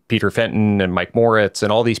and Peter Fenton and Mike Moritz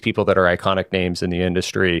and all these people that are iconic names in the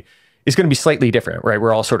industry is going to be slightly different, right?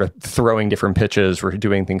 We're all sort of throwing different pitches. We're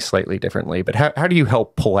doing things slightly differently. But how do you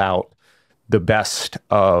help pull out the best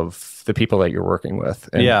of the people that you're working with?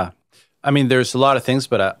 Yeah. I mean, there's a lot of things,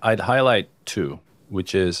 but I'd highlight two,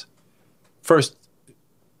 which is first,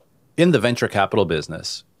 in the venture capital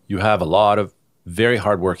business, you have a lot of very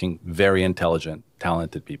hardworking, very intelligent,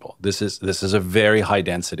 talented people. This is a very high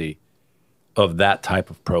density of that type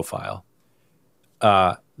of profile.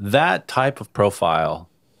 That type of profile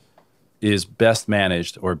is best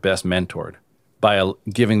managed or best mentored by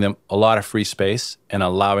giving them a lot of free space and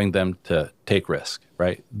allowing them to take risk,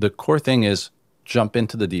 right? The core thing is jump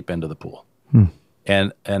into the deep end of the pool.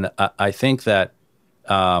 And I think that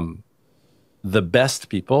the best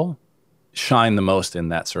people shine the most in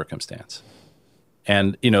that circumstance.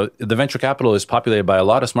 And, the venture capital is populated by a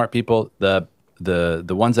lot of smart people. The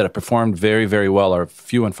ones that have performed very, very well are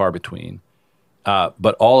few and far between.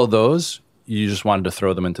 But all of those, you just wanted to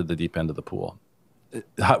throw them into the deep end of the pool.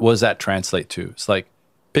 What does that translate to? It's like,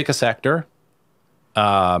 pick a sector,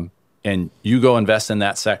 and you go invest in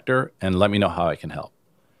that sector and let me know how I can help.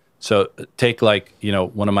 So take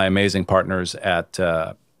one of my amazing partners at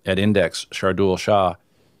Index, Shardul Shah.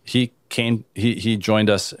 He joined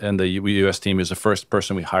us in the U.S. team. He was the first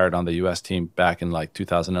person we hired on the U.S. team back in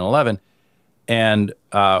 2011. And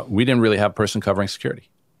we didn't really have a person covering security.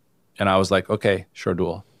 And I was like, okay,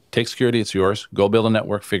 Shardul, take security, it's yours. Go build a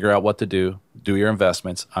network, figure out what to do your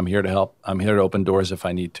investments. I'm here to help. I'm here to open doors if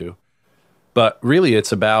I need to. But really,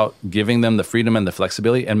 it's about giving them the freedom and the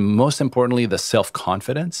flexibility, and most importantly, the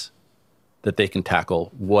self-confidence that they can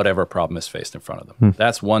tackle whatever problem is faced in front of them.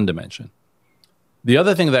 That's one dimension. The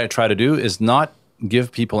other thing that I try to do is not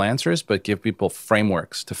give people answers, but give people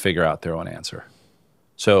frameworks to figure out their own answer.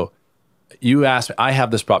 So you ask me, I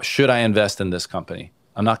have this problem. Should I invest in this company?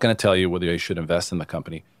 I'm not going to tell you whether you should invest in the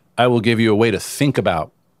company. I will give you a way to think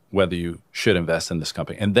about whether you should invest in this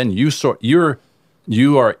company. And then you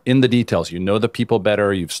are in the details. You know the people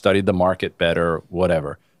better. You've studied the market better,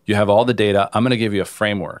 whatever. You have all the data. I'm going to give you a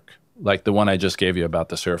framework, like the one I just gave you about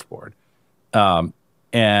the surfboard,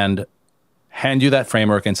 and hand you that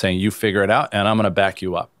framework and saying, you figure it out, and I'm going to back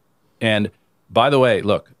you up. And by the way,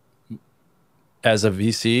 look, as a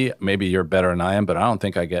VC, maybe you're better than I am, but I don't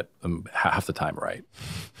think I get them half the time right.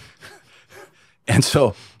 And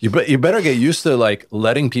so you better get used to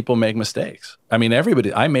letting people make mistakes. I mean,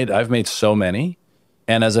 I've made so many.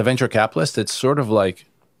 And as a venture capitalist, it's sort of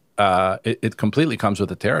it completely comes with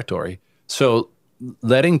the territory. So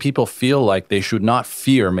letting people feel like they should not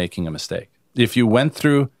fear making a mistake. If you went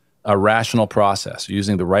through a rational process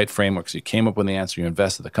using the right frameworks, you came up with the answer, you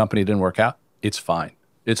invested, the company didn't work out, it's fine.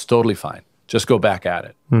 It's totally fine. Just go back at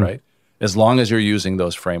it, right? As long as you're using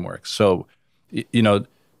those frameworks. So,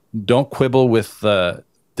 don't quibble with the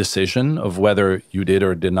decision of whether you did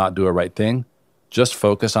or did not do a right thing. Just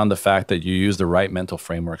focus on the fact that you use the right mental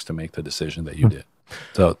frameworks to make the decision that you did.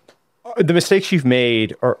 So, the mistakes you've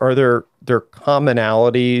made, are there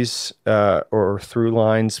commonalities or through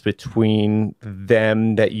lines between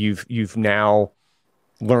them that you've now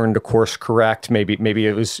learned to course correct? Maybe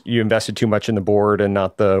it was you invested too much in the board and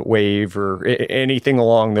not the wave, or anything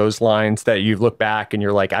along those lines that you look back and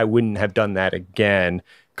you're like, I wouldn't have done that again.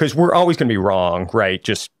 Because we're always going to be wrong, right?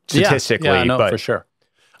 Just statistically. Yeah, no, for sure.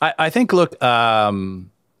 I think, look, one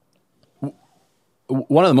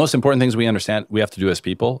of the most important things we have to do as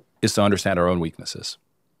people is to understand our own weaknesses,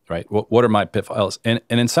 right? What are my pitfalls? And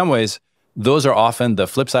in some ways, those are often the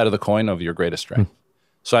flip side of the coin of your greatest strength.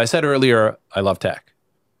 So I said earlier, I love tech.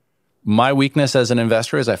 My weakness as an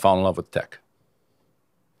investor is I fall in love with tech.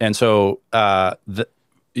 And so,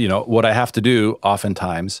 what I have to do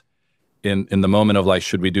oftentimes in the moment of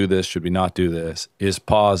should we do this, should we not do this, is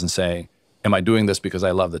pause and say, am I doing this because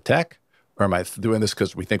I love the tech, or am I doing this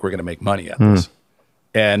because we think we're going to make money at this?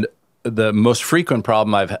 And the most frequent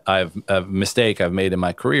problem mistake I've made in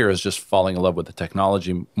my career is just falling in love with the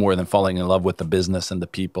technology more than falling in love with the business and the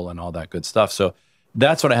people and all that good stuff. So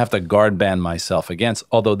that's what I have to guard band myself against.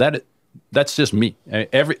 Although that's just me. I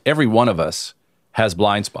mean, every one of us has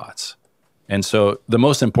blind spots. And so the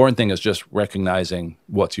most important thing is just recognizing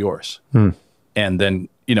what's yours. And then,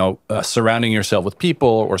 surrounding yourself with people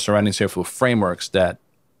or surrounding yourself with frameworks that,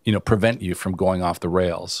 prevent you from going off the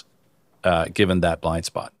rails, given that blind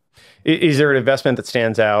spot. Is there an investment that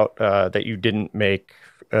stands out that you didn't make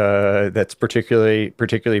that's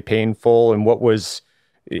particularly painful? And what was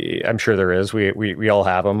I'm sure there is. We all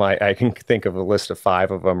have them. I can think of a list of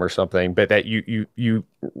 5 of them or something, but that you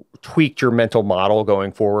tweaked your mental model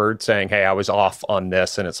going forward, saying, hey, I was off on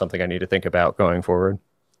this and it's something I need to think about going forward.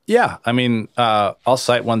 Yeah. I mean, I'll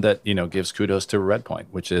cite one that, gives kudos to Redpoint,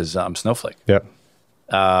 which is Snowflake. Yep.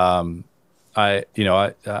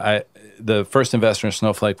 The first investor in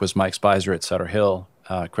Snowflake was Mike Spicer at Sutter Hill.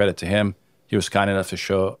 Credit to him. He was kind enough to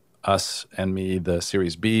show us and me the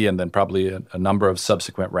Series B, and then probably a number of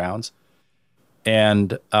subsequent rounds.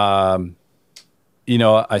 And, I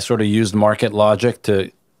sort of used market logic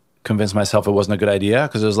to convince myself it wasn't a good idea,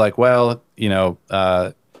 because it was like, well,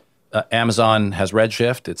 Amazon has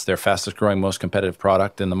Redshift. It's their fastest growing, most competitive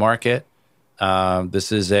product in the market.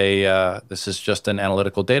 This is just an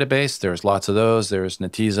analytical database. There's lots of those. There's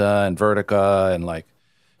Netezza and Vertica and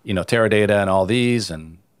Teradata and all these.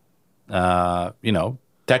 And,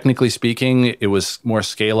 technically speaking, it was more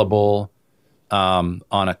scalable on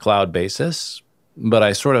a cloud basis. But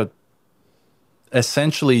I sort of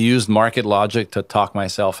essentially used market logic to talk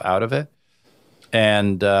myself out of it.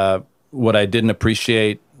 And what I didn't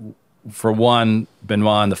appreciate, for one,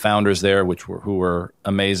 Benoit and the founders there, who were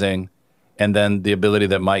amazing. And then the ability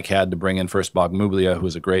that Mike had to bring in first Bob Muglia, who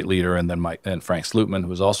was a great leader, and then Frank Slootman, who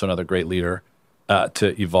was also another great leader,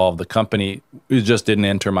 to evolve the company. It just didn't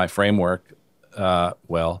enter my framework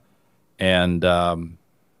well. And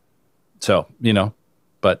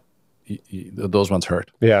but those ones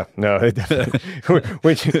hurt. Yeah, no.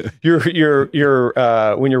 When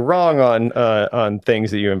you're wrong on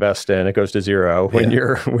things that you invest in, it goes to zero. When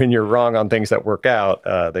you're wrong on things that work out,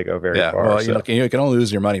 they go very far. Well, you can only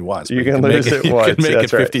lose your money once. You can lose it once. You can make it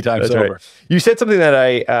 50 times over. Right. You said something that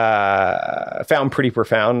I found pretty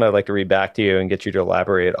profound. I'd like to read back to you and get you to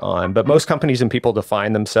elaborate on. But most companies and people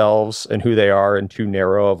define themselves and who they are in too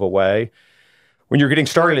narrow of a way. When you're getting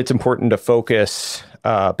started, it's important to focus,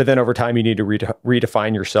 but then over time, you need to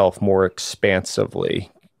redefine yourself more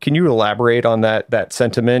expansively. Can you elaborate on that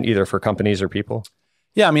sentiment, either for companies or people?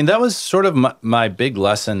 Yeah, I mean, that was sort of my big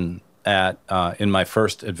lesson in my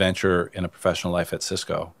first adventure in a professional life at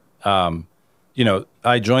Cisco.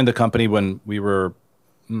 I joined the company when we were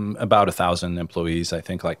about 1,000 employees, I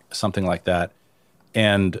think, something like that.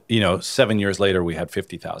 And 7 years later, we had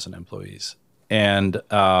 50,000 employees. And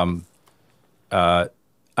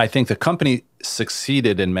I think the company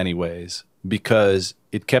succeeded in many ways because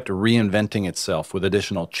it kept reinventing itself with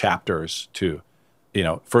additional chapters to,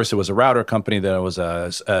 first it was a router company, then it was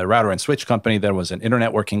a router and switch company, then it was an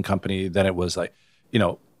internet working company, then it was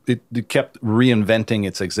it kept reinventing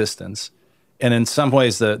its existence. And in some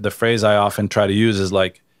ways, the phrase I often try to use is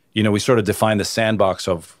we sort of define the sandbox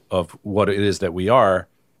of what it is that we are,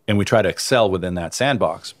 and we try to excel within that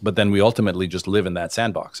sandbox, but then we ultimately just live in that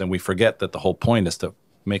sandbox, and we forget that the whole point is to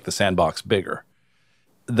make the sandbox bigger.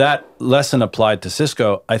 That lesson applied to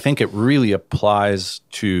Cisco. I think it really applies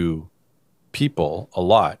to people a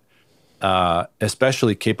lot,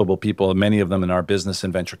 especially capable people, many of them in our business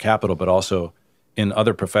and venture capital, but also in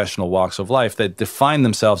other professional walks of life that define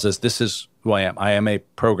themselves as, this is who I am. I am a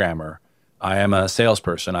programmer. I am a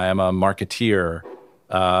salesperson. I am a marketeer.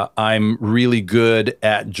 I'm really good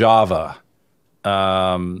at Java.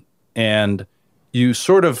 And you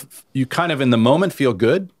kind of in the moment feel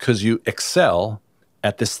good because you excel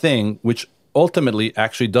at this thing, which ultimately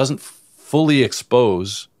actually doesn't fully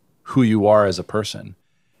expose who you are as a person.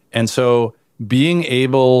 And so being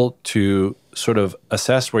able to sort of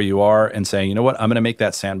assess where you are and saying, you know what, I'm going to make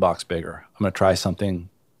that sandbox bigger. I'm going to try something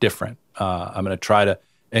different. I'm going to try to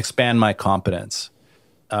expand my competence.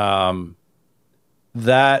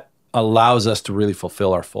 That allows us to really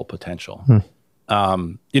fulfill our full potential.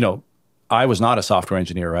 I was not a software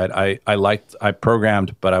engineer, right? I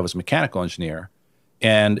programmed, but I was a mechanical engineer.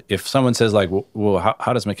 And if someone says well,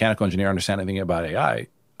 how does a mechanical engineer understand anything about AI?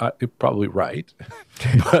 You're probably right.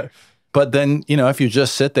 But then, if you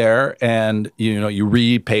just sit there and, you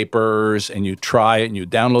read papers and you try it and you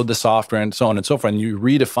download the software and so on and so forth, and you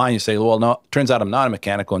redefine, you say, well, no, turns out I'm not a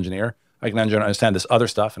mechanical engineer. I can understand this other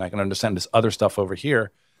stuff, and I can understand this other stuff over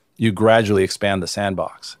here. You gradually expand the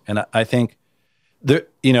sandbox. And I think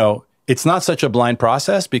it's not such a blind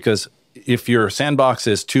process, because if your sandbox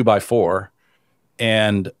is 2x4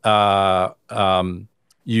 and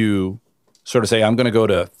you sort of say, I'm going to go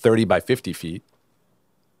to 30 by 50 feet,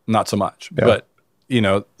 not so much. Yeah. But,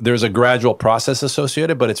 there's a gradual process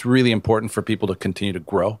associated, but it's really important for people to continue to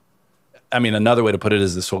grow. I mean, another way to put it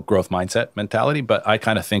is this whole growth mindset mentality, but I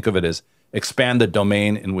kind of think of it as expand the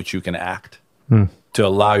domain in which you can act to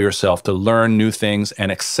allow yourself to learn new things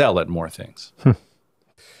and excel at more things.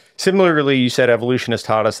 Similarly, you said evolution has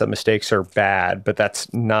taught us that mistakes are bad, but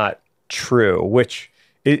that's not true, which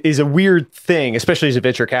is a weird thing, especially as a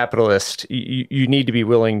venture capitalist. You need to be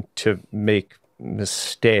willing to make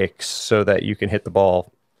mistakes so that you can hit the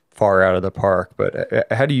ball far out of the park. But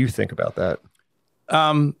how do you think about that?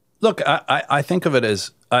 Look, I think of it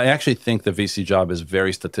as, I actually think the VC job is a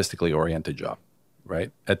very statistically oriented job,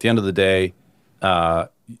 right? At the end of the day,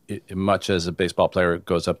 much as a baseball player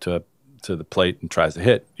goes up to the plate and tries to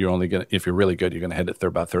hit, you're only going to, if you're really good, you're going to hit it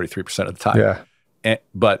about 33% of the time. Yeah.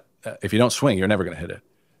 But if you don't swing, you're never going to hit it.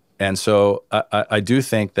 And so I do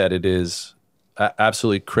think that it is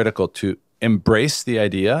absolutely critical to embrace the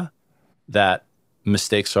idea that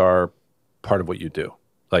mistakes are part of what you do.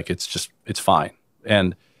 Like, it's fine.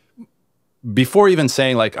 And before even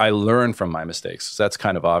saying, like, I learn from my mistakes, that's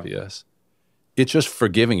kind of obvious. It's just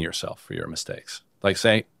forgiving yourself for your mistakes. Like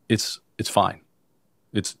saying, it's fine.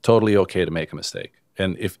 It's totally okay to make a mistake.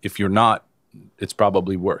 And if you're not, it's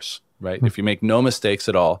probably worse, right? If you make no mistakes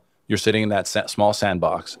at all, you're sitting in that small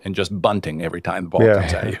sandbox and just bunting every time the ball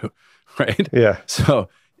comes at you, right? Yeah. So,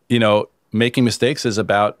 making mistakes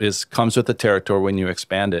comes with the territory when you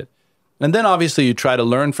expand it. And then obviously you try to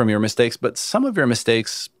learn from your mistakes, but some of your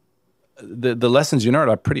mistakes, the lessons you learn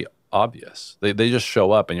are pretty obvious. They just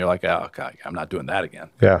show up and you're like, oh, okay, I'm not doing that again.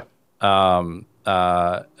 Yeah. But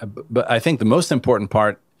I think the most important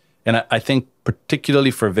part, and I think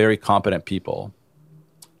particularly for very competent people,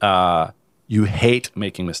 you hate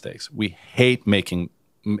making mistakes. We hate making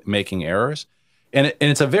errors. And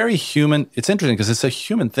it's a very human, it's interesting because it's a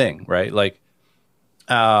human thing, right? Like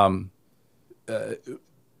 10,000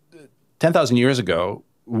 years ago,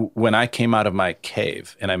 when I came out of my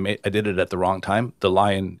cave and I did it at the wrong time, the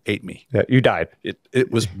lion ate me. Yeah, you died.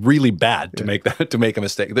 It was really bad to make a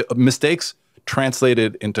mistake. The mistakes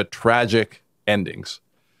translated into tragic endings.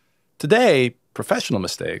 Today, professional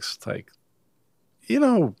mistakes, like,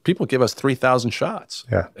 people give us 3,000 shots.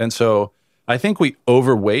 Yeah. And so I think we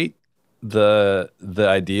overweight the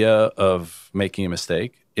idea of making a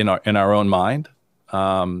mistake in our own mind.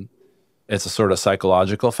 It's a sort of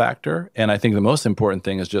psychological factor. And I think the most important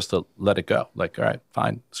thing is just to let it go. Like, all right,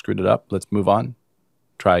 fine, screwed it up. Let's move on.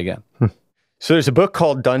 Try again. So there's a book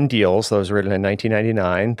called Done Deals that was written in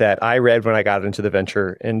 1999 that I read when I got into the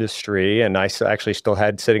venture industry, and I actually still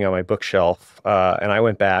had sitting on my bookshelf. And I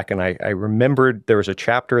went back and I remembered there was a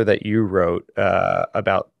chapter that you wrote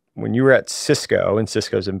about when you were at Cisco and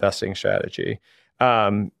Cisco's investing strategy.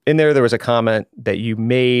 In there was a comment that you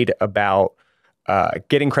made about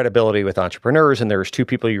getting credibility with entrepreneurs. And there was two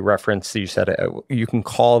people you referenced. You said, you can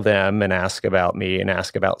call them and ask about me and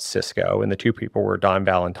ask about Cisco. And the two people were Don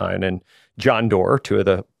Valentine and John Doerr, two of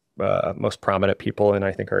the most prominent people in,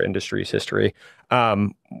 I think, our industry's history.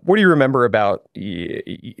 What do you remember about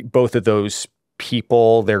both of those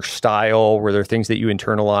people, their style? Were there things that you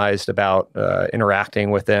internalized about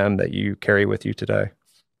interacting with them that you carry with you today?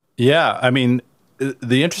 Yeah, I mean,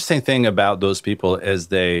 the interesting thing about those people is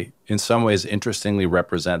they, in some ways, interestingly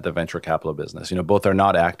represent the venture capital business. Both are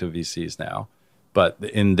not active VCs now, but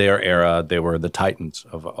in their era, they were the titans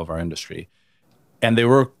of our industry. And they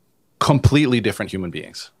were completely different human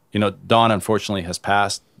beings. Don, unfortunately, has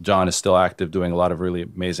passed. John is still active, doing a lot of really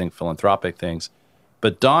amazing philanthropic things.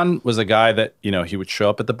 But Don was a guy that, he would show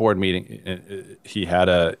up at the board meeting. He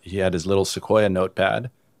had his little Sequoia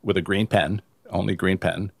notepad with a green pen, only green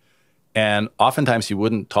pen. And oftentimes he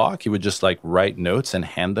wouldn't talk. He would just like write notes and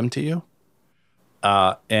hand them to you.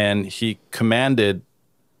 And he commanded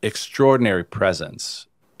extraordinary presence.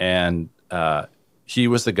 And he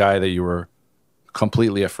was the guy that you were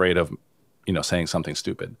completely afraid of, saying something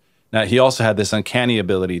stupid. Now, he also had this uncanny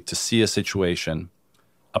ability to see a situation,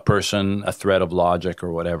 a person, a thread of logic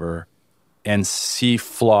or whatever, and see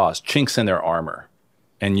flaws, chinks in their armor,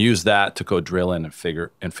 and use that to go drill in and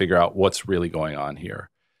figure out what's really going on here.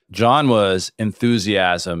 John was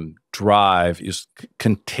enthusiasm, drive,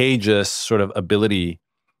 contagious sort of ability.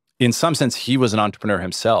 In some sense, he was an entrepreneur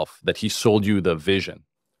himself, that he sold you the vision,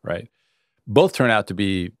 right? Both turn out to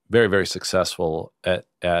be very, very successful at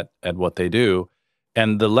what they do.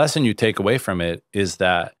 And the lesson you take away from it is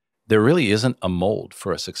that there really isn't a mold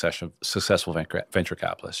for a successful venture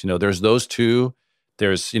capitalist. There's those two.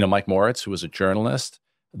 There's, Mike Moritz, who was a journalist.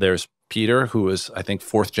 There's Peter, who was, I think,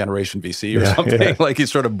 fourth generation VC or something. Yeah. Like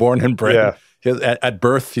he's sort of born and bred. Yeah. At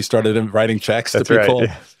birth, he started writing checks to people. Right,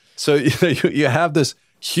 yeah. So you have this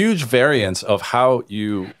huge variance of how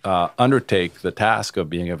you undertake the task of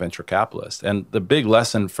being a venture capitalist. And the big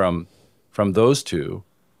lesson from those two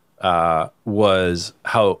was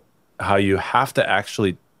how you have to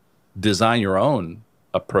actually design your own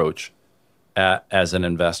approach as an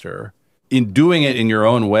investor in doing it in your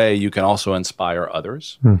own way, you can also inspire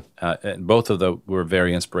others. And both of them were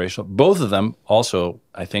very inspirational. Both of them also,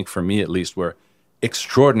 I think for me at least, were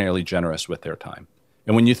extraordinarily generous with their time.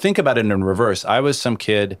 And when you think about it in reverse, I was some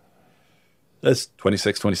kid that's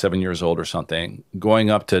 26, 27 years old or something, going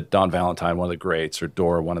up to Don Valentine, one of the greats, or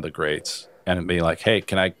Dora, one of the greats, and being like, hey,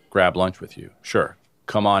 can I grab lunch with you? Sure.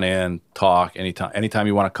 Come on in, talk anytime. Anytime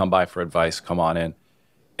you want to come by for advice, come on in.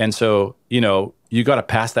 And so, you know, you got to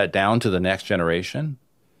pass that down to the next generation.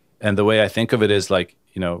 And the way I think of it is like,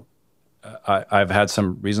 you know, I've had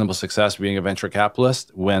some reasonable success being a venture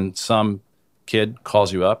capitalist. When some kid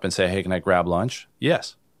calls you up and say, hey, can I grab lunch?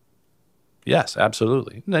 Yes. Yes,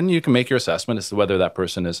 absolutely. And then you can make your assessment as to whether that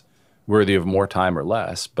person is worthy of more time or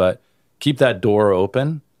less. But keep that door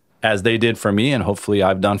open as they did for me, and hopefully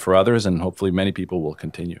I've done for others, and hopefully many people will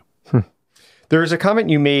continue. There's a comment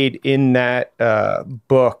you made in that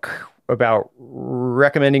book about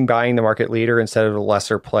recommending buying the market leader instead of the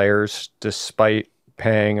lesser players, despite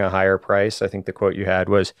paying a higher price. I think the quote you had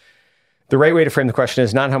was, the right way to frame the question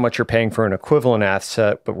is not how much you're paying for an equivalent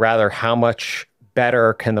asset, but rather how much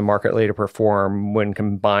better can the market leader perform when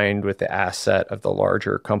combined with the asset of the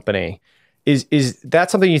larger company. Is that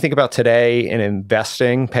something you think about today in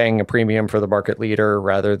investing, paying a premium for the market leader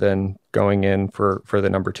rather than going in for the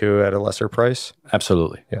number two at a lesser price?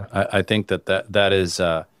 Absolutely. Yeah. I think that is,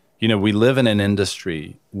 you know, we live in an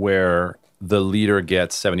industry where the leader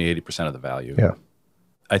gets 70, 80% of the value. Yeah.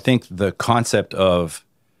 I think the concept of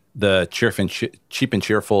the cheap and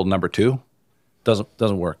cheerful number two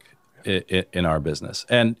doesn't work in our business.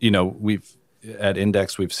 And, you know, at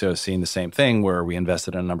Index, we've sort of seen the same thing where we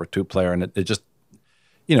invested in a number two player, and it just,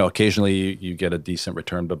 you know, occasionally you get a decent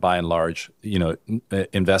return, but by and large, you know,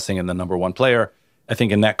 investing in the number one player, I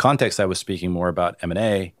think in that context, I was speaking more about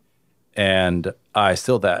M&A, and I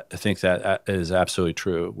still think that is absolutely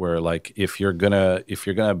true. Where like if you're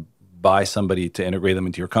gonna buy somebody to integrate them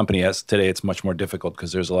into your company, as today it's much more difficult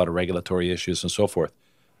because there's a lot of regulatory issues and so forth.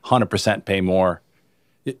 100% pay more.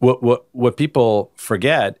 What people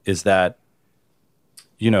forget is that,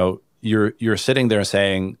 you know, you're sitting there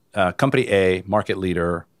saying, company A, market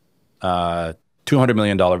leader, $200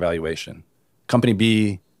 million valuation. Company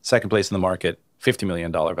B, second place in the market, $50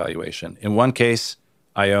 million valuation. In one case,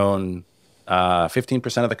 I own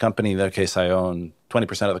 15% of the company. In the other case, I own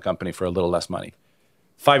 20% of the company for a little less money.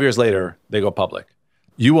 5 years later, they go public.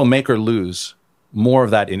 You will make or lose more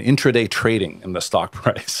of that in intraday trading in the stock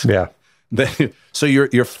price. Yeah. So you're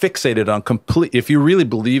fixated on if you really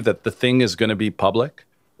believe that the thing is going to be public,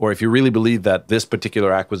 or if you really believe that this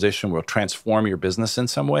particular acquisition will transform your business in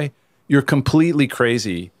some way, you're completely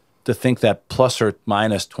crazy to think that plus or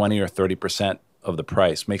minus 20 or 30% of the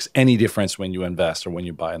price makes any difference when you invest or when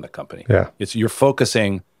you buy in the company. Yeah. You're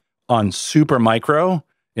focusing on super micro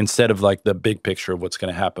instead of like the big picture of what's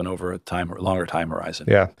going to happen over a longer time horizon.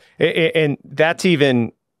 Yeah. And that's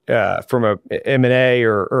even from a M&A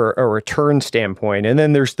or a return standpoint. And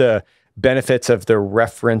then there's the benefits of the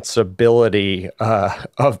referenceability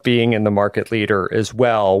of being in the market leader as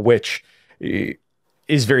well, which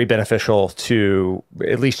is very beneficial to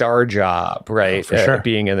at least our job, right? For sure.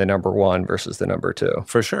 Being in the number one versus the number two.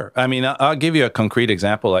 For sure. I mean, I'll give you a concrete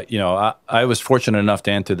example. You know, I was fortunate enough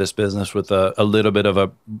to enter this business with a little bit of a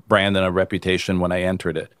brand and a reputation when I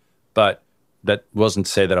entered it. But that wasn't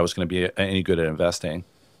to say that I was going to be any good at investing.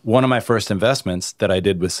 One of my first investments that I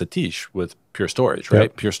did with Satish with Pure Storage, right?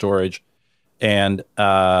 Yep. Pure Storage. And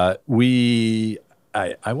I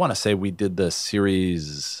want to say we did the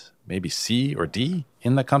series maybe C or D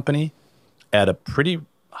in the company at a pretty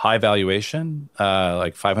high valuation,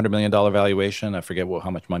 like $500 million valuation. I forget how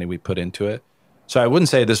much money we put into it. So I wouldn't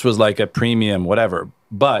say this was like a premium, whatever.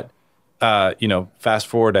 But, you know, fast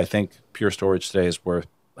forward, I think Pure Storage today is worth,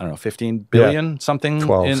 I don't know, 15 billion, something,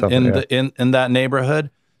 12, in that neighborhood.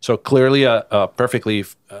 So clearly a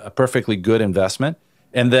perfectly good investment.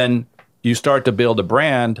 And then you start to build a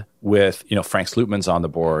brand with, you know, Frank Slootman's on the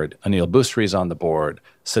board, Anil Bhusri's on the board,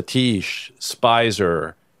 Satish,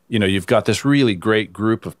 Spicer. You know, you've got this really great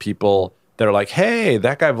group of people that are like, hey,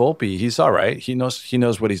 that guy Volpi, he's all right. He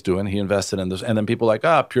knows what he's doing. He invested in this. And then people are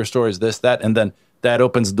like, Pure Storage, this, that. And then that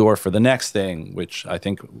opens the door for the next thing, which I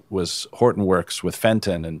think was Hortonworks with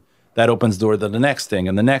Fenton. And that opens the door to the next thing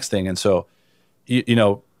and the next thing. And so, you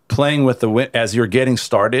know, playing with as you're getting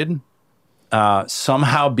started,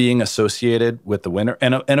 somehow being associated with the winner.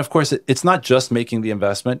 And of course, it's not just making the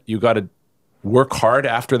investment. You got to work hard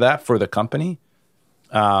after that for the company.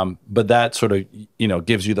 But that sort of, you know,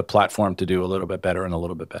 gives you the platform to do a little bit better and a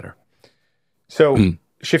little bit better. So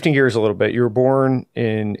shifting gears a little bit, you were born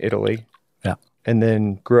in Italy. Yeah. And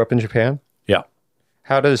then grew up in Japan. Yeah.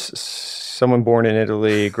 How does someone born in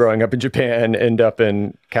Italy, growing up in Japan, end up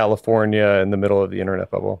in California in the middle of the internet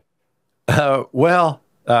bubble?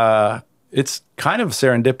 It's kind of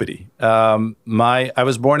serendipity. I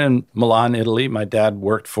was born in Milan, Italy. My dad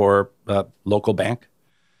worked for a local bank.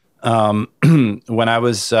 When I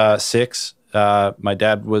was 6, my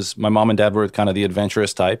mom and dad were kind of the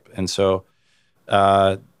adventurous type, and so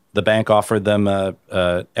the bank offered them a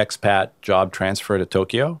expat job transfer to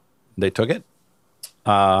Tokyo. They took it.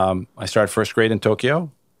 I started first grade in Tokyo,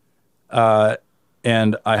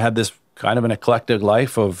 and I had this kind of an eclectic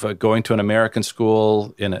life of going to an American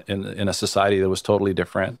school in a society that was totally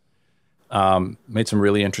different. Made some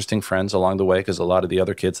really interesting friends along the way because a lot of the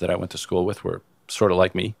other kids that I went to school with were sort of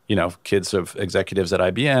like me, kids of executives at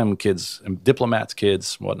IBM, kids, diplomats,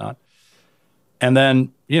 kids, whatnot. And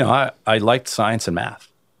then, I liked science and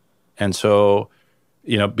math. And so,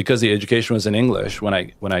 because the education was in English, when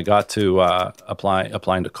I got to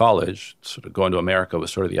applying to college, sort of going to America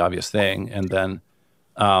was sort of the obvious thing. And then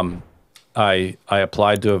I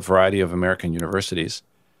applied to a variety of American universities.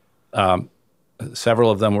 Several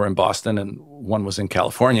of them were in Boston, and one was in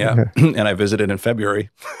California, and I visited in February.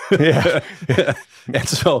 Yeah. And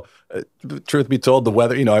so, truth be told, the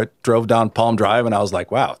weather, I drove down Palm Drive, and I was like,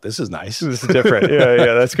 wow, this is nice. This is different.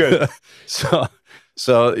 Yeah, that's good.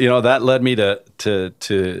 So that led me to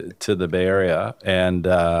the Bay Area. And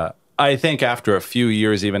I think after a few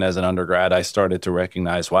years, even as an undergrad, I started to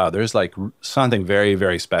recognize, wow, there's like something very,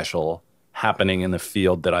 very special happening in the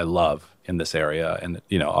field that I love in this area. And,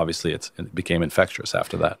 obviously it became infectious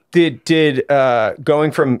after that. Did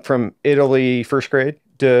going from Italy first grade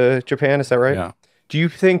to Japan, is that right? Yeah. Do you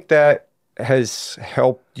think that has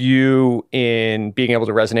helped you in being able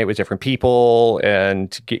to resonate with different people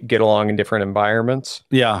and get along in different environments?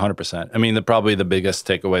 Yeah, 100%. I mean, probably the biggest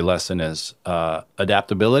takeaway lesson is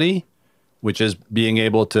adaptability, which is being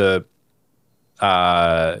able to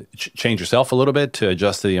change yourself a little bit to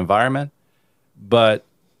adjust to the environment. But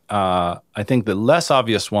I think the less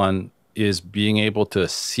obvious one is being able to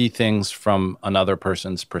see things from another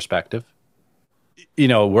person's perspective.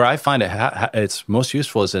 Where I find it's most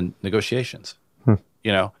useful is in negotiations.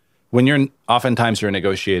 When oftentimes you're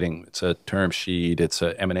negotiating, it's a term sheet, it's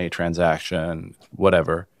a M&A transaction,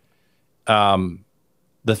 whatever.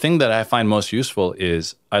 The thing that I find most useful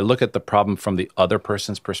is I look at the problem from the other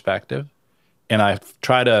person's perspective, and I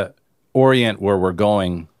try to orient where we're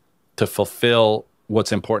going to fulfill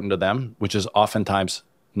what's important to them, which is oftentimes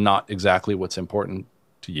not exactly what's important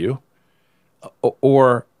to you.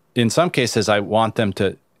 Or in some cases, I want them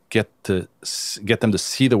to get them to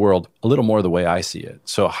see the world a little more the way I see it.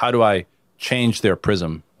 So how do I change their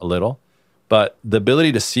prism a little? But the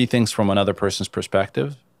ability to see things from another person's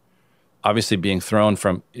perspective, obviously being thrown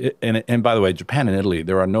from, and by the way, Japan and Italy,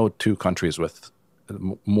 there are no two countries with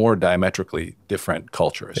more diametrically different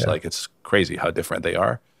cultures. Yeah. Like, it's crazy how different they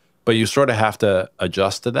are. But you sort of have to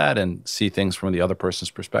adjust to that and see things from the other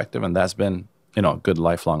person's perspective. And that's been, a good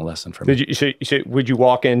lifelong lesson for me. Would you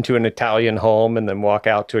walk into an Italian home and then walk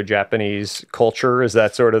out to a Japanese culture? Is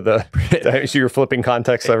that sort of so you're flipping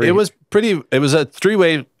context? It was a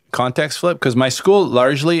three-way context flip, because my school,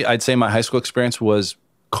 largely, I'd say my high school experience was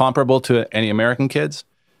comparable to any American kids.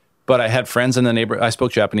 But I had friends in the neighborhood. I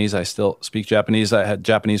spoke Japanese. I still speak Japanese. I had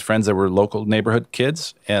Japanese friends that were local neighborhood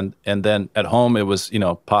kids. And then at home, it was,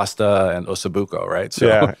 pasta and ossobuco, right?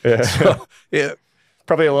 So, yeah.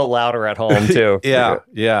 Probably a little louder at home, too.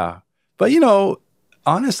 Yeah. But,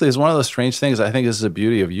 honestly, it's one of those strange things. I think this is the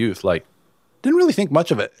beauty of youth. Like, didn't really think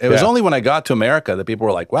much of it. It was only when I got to America that people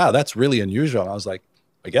were like, wow, that's really unusual. And I was like,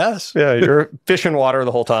 I guess. Yeah, you're fishing water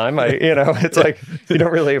the whole time. It's like you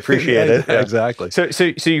don't really appreciate it. Yeah. Exactly. So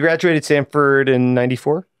you graduated Stanford in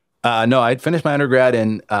 94? No, I'd finished my undergrad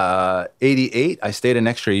in 88. I stayed an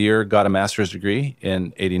extra year, got a master's degree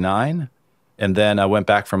in 89. And then I went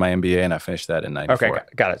back for my MBA and I finished that in 94. Okay,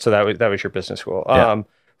 got it. So that was your business school. Yeah.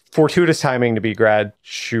 Fortuitous timing to be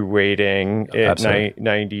graduating in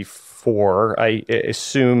 94. I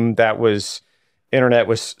assume that was, internet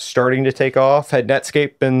was starting to take off. Had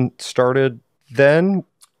Netscape been started then?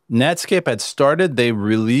 Netscape had started. They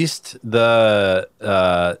released the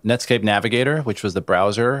Netscape Navigator, which was the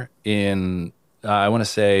browser, in, I want to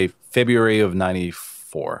say, February of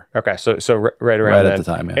 94. Okay, so right around at the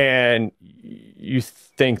time, yeah. And you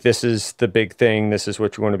think this is the big thing, this is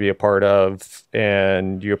what you want to be a part of,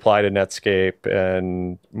 and you apply to Netscape,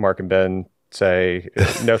 and Mark and Ben say,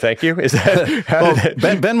 no, thank you? Is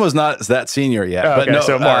that Ben was not that senior yet. Oh, okay, but no,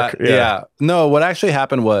 so Mark, yeah. No, what actually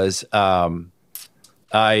happened was I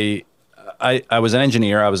was an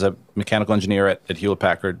engineer. I was a mechanical engineer at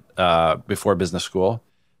Hewlett-Packard before business school.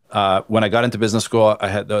 when I got into business school, I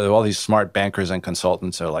had all these smart bankers and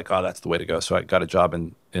consultants who are like, oh, that's the way to go. So I got a job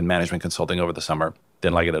in management consulting over the summer.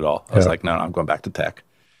 Didn't like it at all. I was like, no, I'm going back to tech.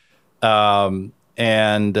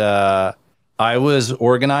 And I was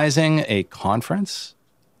organizing a conference,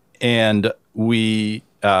 and a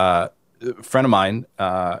friend of mine,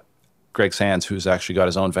 Greg Sands, who's actually got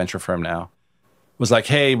his own venture firm now, was like,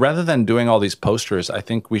 hey, rather than doing all these posters, I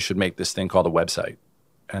think we should make this thing called a website.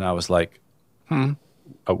 And I was like, a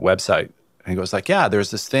website? And he goes like, yeah,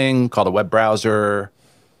 there's this thing called a web browser,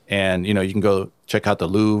 and you can go check out the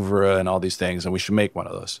Louvre and all these things, and we should make one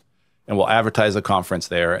of those. And we'll advertise the conference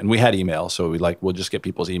there. And we had email, so we'll just get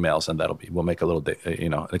people's emails, and we'll make a little,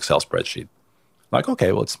 an Excel spreadsheet. I'm like,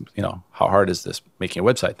 okay, well, it's, how hard is this making a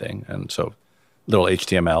website thing? And so little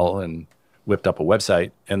HTML and whipped up a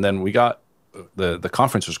website. And then we got, the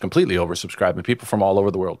conference was completely oversubscribed, and people from all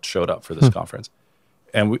over the world showed up for this conference.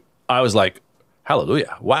 And I was like,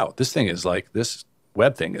 hallelujah, wow, this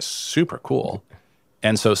web thing is super cool.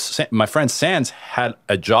 And so my friend Sands had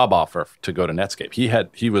a job offer to go to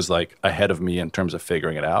Netscape. He was like ahead of me in terms of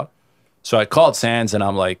figuring it out. So I called Sands, and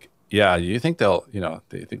I'm like, yeah, do you think do you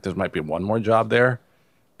think there might be one more job there?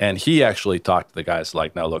 And he actually talked to the guys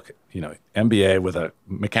like, now look, MBA with a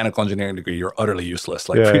mechanical engineering degree, you're utterly useless.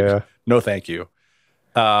 Like, no, thank you.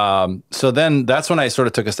 So then that's when I sort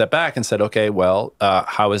of took a step back and said, okay, well,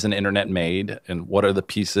 how is an internet made, and what are the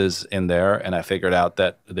pieces in there? And I figured out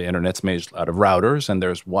that the internet's made out of routers, and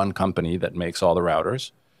there's one company that makes all the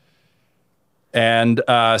routers. And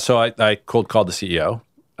so I cold called the CEO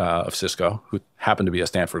of Cisco, who happened to be a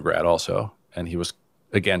Stanford grad also. And he was,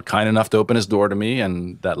 again, kind enough to open his door to me,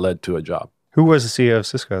 and that led to a job. Who was the CEO of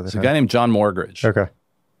Cisco? It's a guy named John Morgridge. Okay.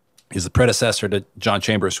 He's the predecessor to John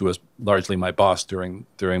Chambers, who was largely my boss during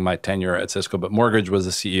my tenure at Cisco. But Morgridge was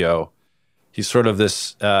the CEO. He's sort of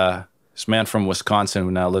this man from Wisconsin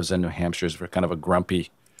who now lives in New Hampshire. He's kind of a grumpy,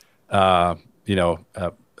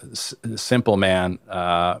 simple man,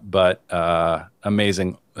 but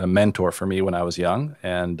amazing mentor for me when I was young.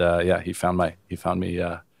 And he found me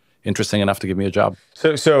interesting enough to give me a job.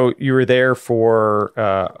 So you were there for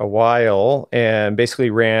a while and basically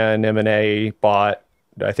ran M&A, bought,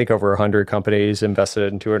 I think, over 100 companies,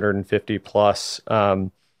 invested in 250 plus.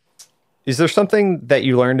 Is there something that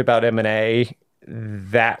you learned about M&A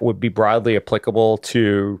that would be broadly applicable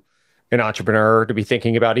to an entrepreneur to be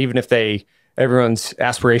thinking about, even if everyone's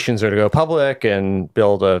aspirations are to go public and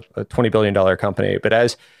build a $20 billion company, but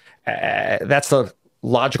as that's the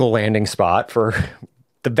logical landing spot for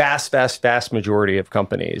the vast majority of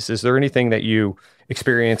companies. Is there anything that you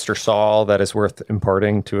experienced or saw that is worth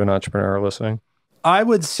imparting to an entrepreneur listening? I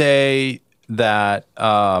would say that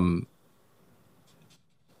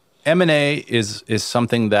M&A is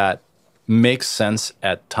something that makes sense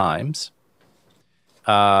at times.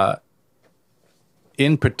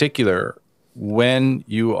 In particular, when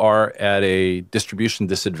you are at a distribution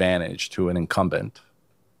disadvantage to an incumbent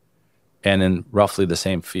and in roughly the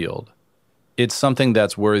same field, it's something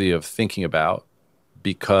that's worthy of thinking about,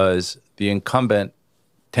 because the incumbent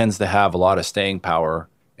tends to have a lot of staying power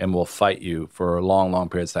and will fight you for a long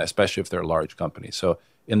periods of time, especially if they're a large company. So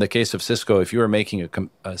in the case of Cisco, if you were making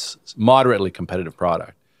a moderately competitive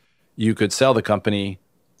product, you could sell the company,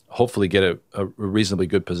 hopefully get a reasonably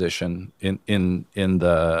good position in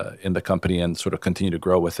the company and sort of continue to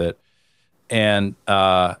grow with it, and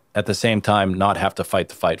at the same time not have to fight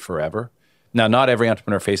the fight forever. Now, not every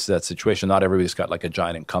entrepreneur faces that situation. Not everybody's got like a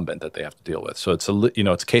giant incumbent that they have to deal with. So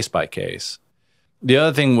it's case by case. The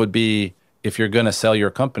other thing would be, if you're going to sell your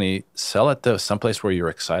company, sell it to someplace where you're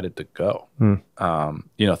excited to go.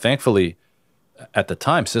 Thankfully, at the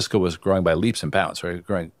time, Cisco was growing by leaps and bounds, right?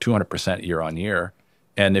 Growing 200% year on year.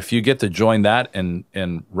 And if you get to join that and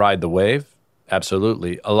ride the wave,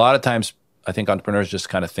 absolutely. A lot of times, I think entrepreneurs just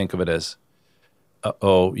kind of think of it as,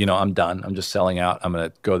 I'm done. I'm just selling out. I'm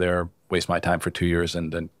going to go there, waste my time for 2 years,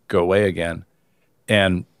 and then go away again.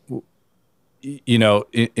 And,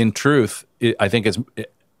 in truth, I think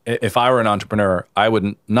if I were an entrepreneur, I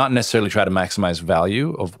would not necessarily try to maximize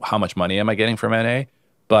value of how much money am I getting from M&A,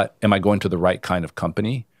 but am I going to the right kind of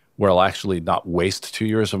company where I'll actually not waste 2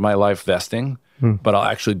 years of my life vesting, but I'll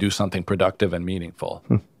actually do something productive and meaningful.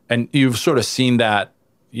 And you've sort of seen that,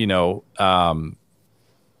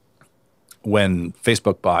 when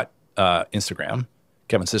Facebook bought Instagram.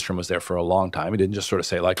 Kevin Systrom was there for a long time. He didn't just sort of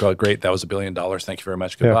say like, oh, great, that was $1 billion. Thank you very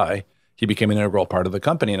much. Goodbye. Yeah. He became an integral part of the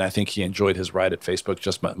company. And I think he enjoyed his ride at Facebook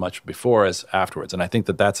just much before as afterwards. And I think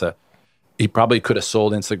he probably could have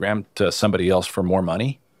sold Instagram to somebody else for more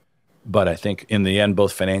money. But I think in the end,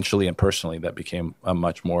 both financially and personally, that became a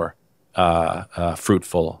much more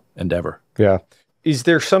fruitful endeavor. Yeah. Is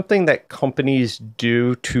there something that companies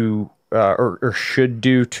do to or should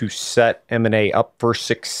do to set M&A up for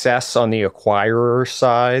success on the acquirer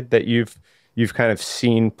side that you've kind of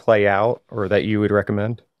seen play out or that you would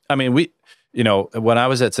recommend? I mean, when I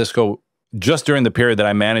was at Cisco, just during the period that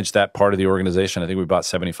I managed that part of the organization, I think we bought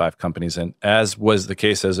 75 companies, and as was the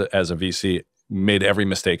case as a VC, made every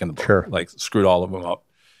mistake in the book, Sure. like screwed all of them up.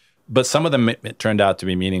 But some of them it turned out to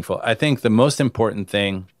be meaningful. I think the most important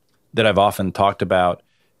thing that I've often talked about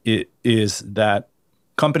is that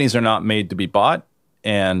companies are not made to be bought,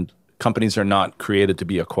 and companies are not created to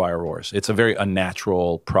be acquirers. It's a very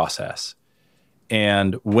unnatural process.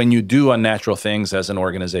 And when you do unnatural things as an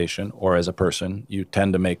organization or as a person, you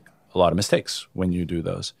tend to make a lot of mistakes when you do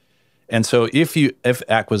those. And so if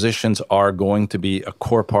acquisitions are going to be a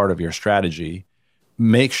core part of your strategy,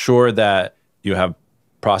 make sure that you have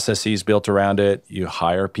processes built around it, you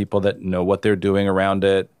hire people that know what they're doing around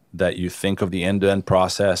it, that you think of the end-to-end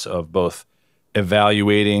process of both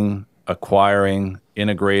evaluating, acquiring,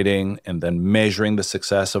 integrating, and then measuring the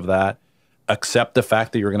success of that. Accept the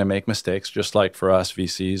fact that you're going to make mistakes, just like for us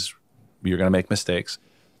VCs, you're going to make mistakes.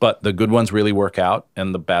 But the good ones really work out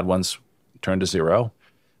and the bad ones turn to zero.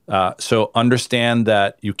 So understand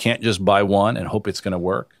that you can't just buy one and hope it's going to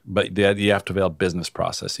work, but that you have to build business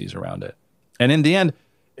processes around it. And in the end,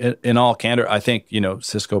 in all candor, I think,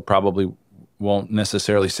 Cisco probably won't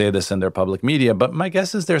necessarily say this in their public media, but my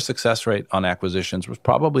guess is their success rate on acquisitions was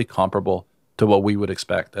probably comparable to what we would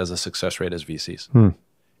expect as a success rate as VCs.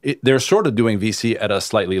 They're sort of doing VC at a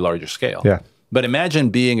slightly larger scale. Yeah. But imagine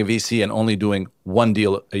being a VC and only doing one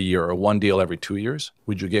deal a year or one deal every 2 years.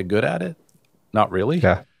 Would you get good at it? Not really.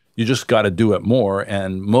 Yeah. You just got to do it more.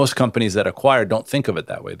 And most companies that acquire don't think of it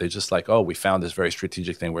that way. They're just like, oh, we found this very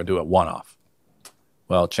strategic thing. We're doing it one-off.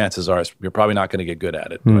 Well, chances are you're probably not going to get good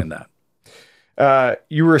at it doing that.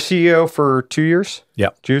 You were a CEO for 2 years? Yeah.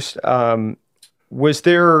 Juiced. Was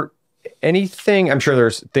there anything, I'm sure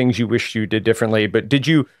there's things you wish you did differently, but did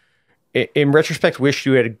you, in retrospect, wish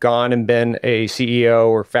you had gone and been a CEO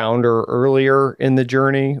or founder earlier in the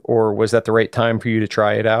journey, or was that the right time for you to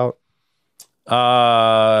try it out?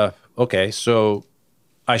 Okay, so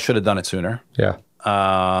I should have done it sooner. Yeah.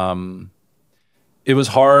 It was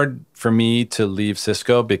hard for me to leave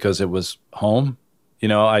Cisco because it was home.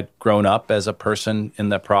 I'd grown up as a person in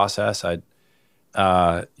the process.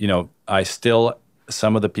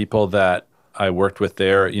 Some of the people that I worked with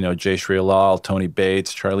there, Jay Srialal, Tony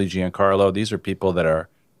Bates, Charlie Giancarlo, these are people that are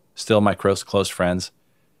still my close friends.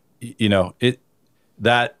 I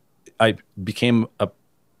became a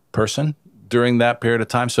person during that period of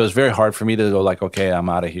time. So it's very hard for me to go like, okay, I'm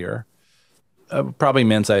out of here. Probably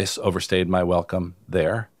meant I overstayed my welcome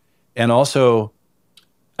there. And also,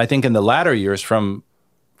 I think in the latter years from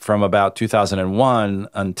about 2001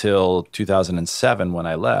 until 2007 when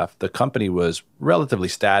I left, the company was relatively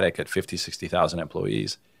static at 50, 60,000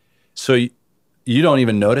 employees. So you don't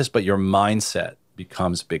even notice, but your mindset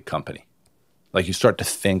becomes big company. Like you start to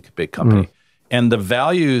think big company. And the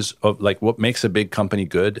values of like what makes a big company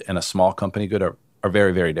good and a small company good are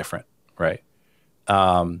very, very different, right?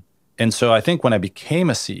 And so I think when I became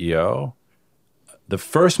a CEO, the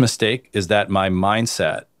first mistake is that my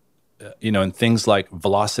mindset, and things like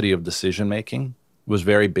velocity of decision-making was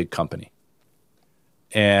very big company.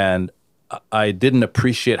 And I didn't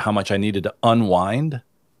appreciate how much I needed to unwind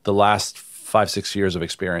the last 5-6 years of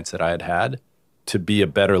experience that I had to be a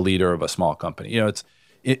better leader of a small company. It's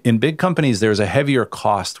in big companies, there's a heavier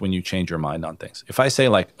cost when you change your mind on things. If I say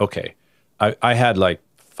like, okay, I had like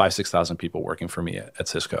 5,000-6,000 people working for me at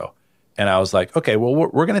Cisco. And I was like, okay, well,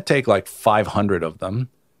 we're going to take like 500 of them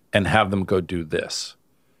and have them go do this.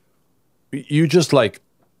 You just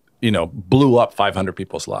blew up 500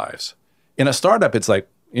 people's lives. In a startup, it's like,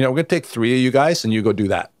 we're going to take 3 of you guys and you go do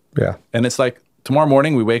that. Yeah. And it's like tomorrow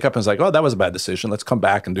morning we wake up and it's like, oh, that was a bad decision. Let's come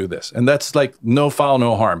back and do this. And that's like no foul,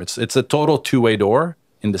 no harm. It's a total two-way door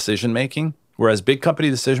in decision-making, whereas big company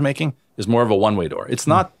decision-making is more of a one-way door. It's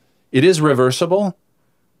not, it is reversible,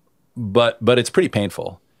 but it's pretty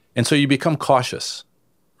painful. And so you become cautious.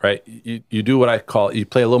 Right? You do what I call, you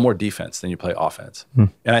play a little more defense than you play offense.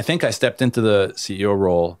 And I think I stepped into the CEO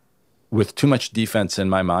role with too much defense in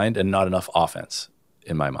my mind and not enough offense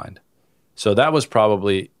in my mind. So that was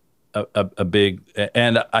probably a big,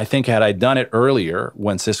 and I think had I done it earlier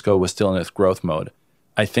when Cisco was still in its growth mode,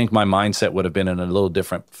 I think my mindset would have been in a little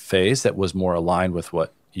different phase that was more aligned with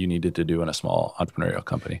what you needed to do in a small entrepreneurial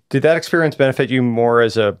company. Did that experience benefit you more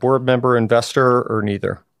as a board member, investor, or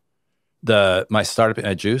neither? My startup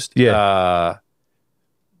at Juiced,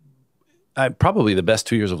 probably the best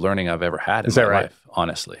 2 years of learning I've ever had in my life,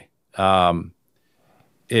 honestly.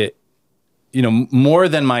 more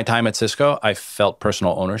than my time at Cisco, I felt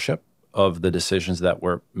personal ownership of the decisions that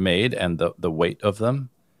were made and the weight of them.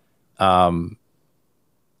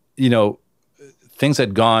 Things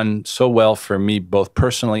had gone so well for me, both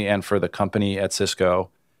personally and for the company at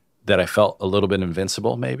Cisco, that I felt a little bit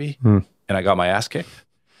invincible, maybe, and I got my ass kicked.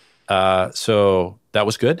 So that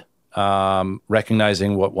was good.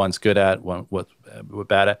 Recognizing what one's good at, what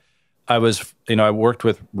bad at. I worked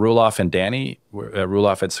with Roelof and Danny.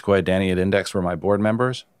 Roelof at Sequoia, Danny at Index were my board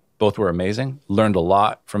members. Both were amazing. Learned a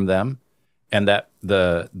lot from them, and that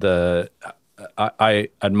I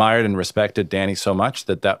admired and respected Danny so much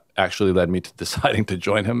that actually led me to deciding to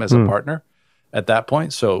join him as a partner at that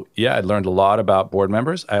point. So yeah, I learned a lot about board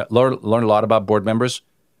members. I learned a lot about board members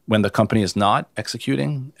when the company is not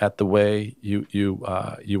executing at the way you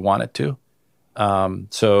want it to.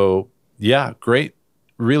 So yeah,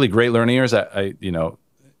 really great learning years.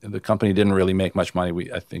 The company didn't really make much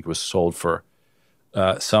money. I think it was sold for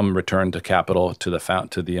some return to capital to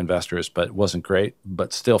the investors, but it wasn't great.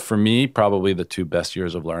 But still, for me, probably the 2 best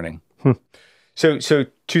years of learning. So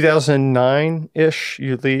 2009-ish,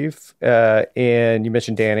 you leave, and you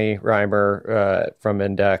mentioned Danny Reimer from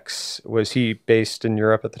Index. Was he based in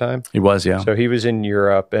Europe at the time? He was, yeah. So he was in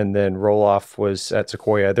Europe, and then Roelof was at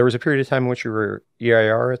Sequoia. There was a period of time in which you were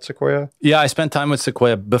EIR at Sequoia? Yeah, I spent time with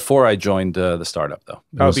Sequoia before I joined the startup, though.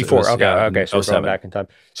 Before. Okay. So we're going back in time.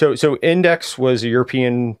 So Index was a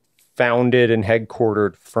European founded and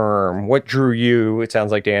headquartered firm. What drew you? It sounds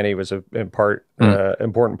like Danny was an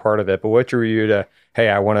important part of it, but what drew you to, hey,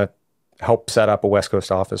 I want to help set up a West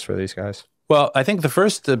Coast office for these guys? Well, I think the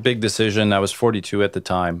first big decision, I was 42 at the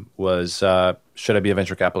time, was should I be a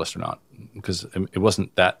venture capitalist or not? Because it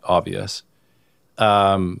wasn't that obvious.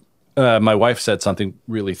 My wife said something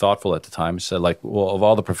really thoughtful at the time. She said, well, of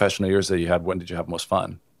all the professional years that you had, when did you have most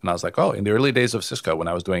fun? And I was like, in the early days of Cisco when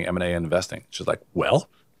I was doing M&A and investing. She's like, well,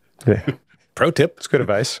 pro tip. It's good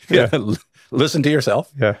advice. Yeah. Listen to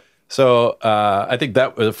yourself. Yeah. So I think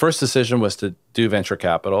that the first decision was to do venture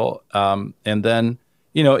capital. And then,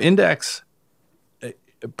 Index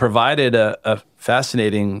provided a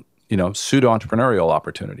fascinating, pseudo-entrepreneurial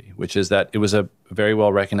opportunity, which is that it was a very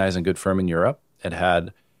well-recognized and good firm in Europe. It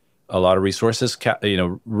had a lot of resources.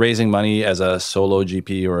 Raising money as a solo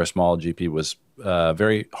GP or a small GP was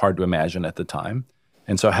very hard to imagine at the time.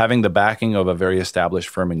 And so having the backing of a very established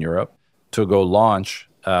firm in Europe to go launch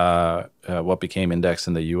what became Index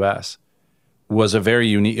in the US was a very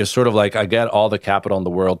unique, it's sort of like I get all the capital in the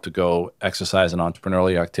world to go exercise an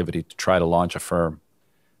entrepreneurial activity to try to launch a firm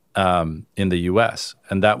in the US.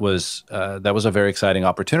 And that was a very exciting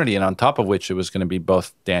opportunity. And on top of which it was going to be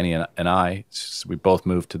both Danny and I, we both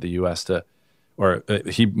moved to the US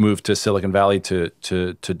he moved to Silicon Valley to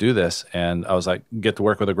do this. And I was like, get to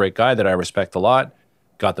work with a great guy that I respect a lot.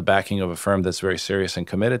 Got the backing of a firm that's very serious and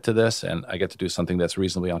committed to this, and I get to do something that's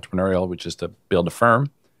reasonably entrepreneurial, which is to build a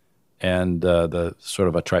firm, and the sort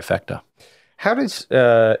of a trifecta. How does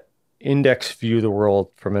Index view the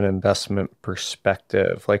world from an investment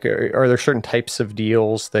perspective? Like, are there certain types of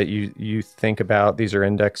deals that you think about? These are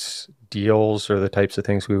Index deals, or the types of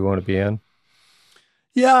things we want to be in?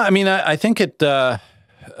 Yeah, I mean, I think the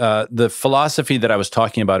philosophy that I was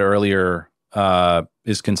talking about earlier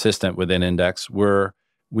is consistent within Index.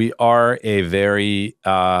 We are a very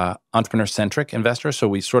entrepreneur-centric investor, so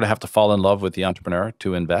we sort of have to fall in love with the entrepreneur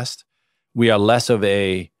to invest. We are less of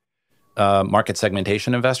a market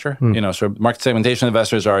segmentation investor. So market segmentation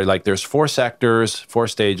investors are like, there's 4 sectors, 4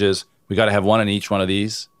 stages. We got to have one in each one of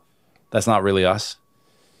these. That's not really us.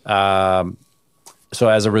 So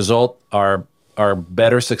as a result, our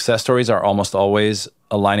better success stories are almost always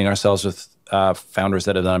aligning ourselves with founders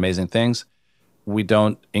that have done amazing things. We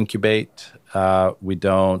don't incubate. We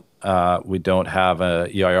don't have a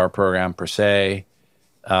EIR program per se.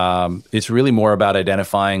 It's really more about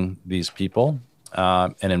identifying these people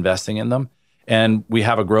and investing in them. And we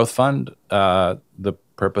have a growth fund. The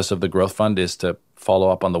purpose of the growth fund is to follow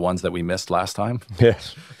up on the ones that we missed last time.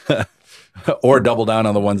 Yes. Or double down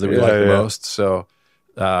on the ones that we like the most. So,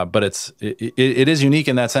 but it is unique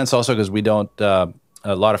in that sense also because we don't.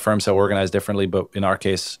 A lot of firms are organized differently, but in our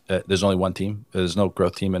case, there's only one team. There's no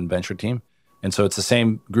growth team and venture team. And so it's the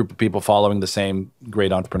same group of people following the same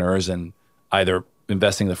great entrepreneurs and either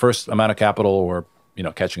investing the first amount of capital or,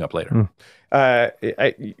 catching up later.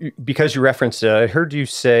 Because you referenced it, I heard you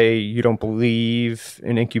say you don't believe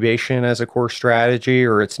in incubation as a core strategy,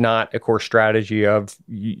 or it's not a core strategy of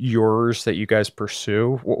yours that you guys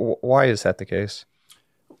pursue. Why is that the case?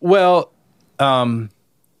 Well,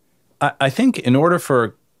 I think in order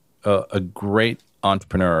for a great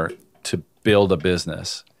entrepreneur to build a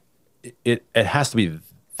business, it has to be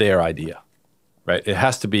their idea. right? It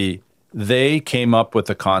has to be they came up with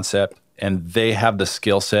the concept and they have the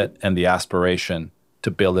skill set and the aspiration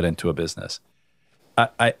to build it into a business.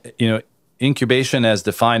 Incubation as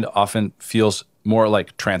defined often feels more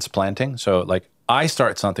like transplanting. So like I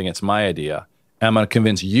start something, it's my idea, and I'm going to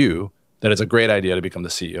convince you that it's a great idea to become the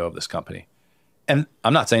CEO of this company. And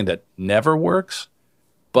I'm not saying that never works,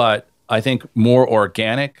 but I think more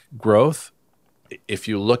organic growth, if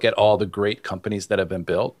you look at all the great companies that have been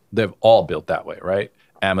built, they've all built that way, right?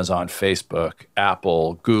 Amazon, Facebook,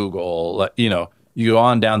 Apple, Google, you go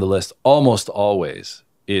on down the list, almost always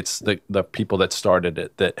it's the people that started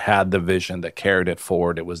it, that had the vision, that carried it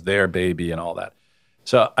forward. It was their baby and all that.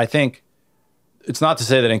 So I think it's not to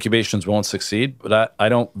say that incubations won't succeed, but I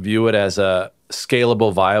don't view it as a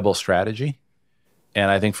scalable, viable strategy. And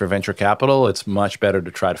I think for venture capital, it's much better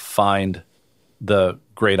to try to find the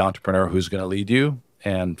great entrepreneur who's going to lead you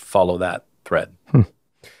and follow that thread.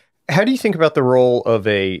 How do you think about the role of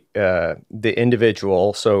the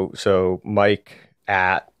individual? So Mike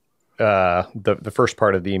at the first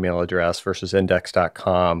part of the email address versus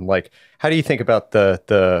index.com. Like, how do you think about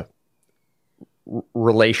the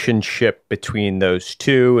relationship between those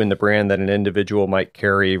two and the brand that an individual might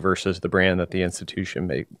carry versus the brand that the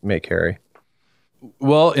institution may carry?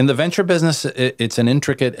 Well, in the venture business, it's an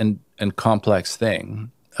intricate and complex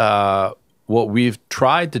thing. What we've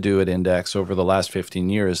tried to do at Index over the last 15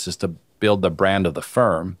 years is to build the brand of the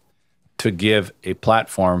firm to give a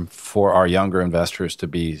platform for our younger investors to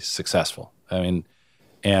be successful.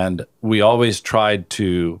 And we always tried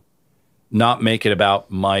to not make it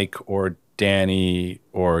about Mike or Danny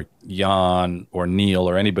or Jan or Neil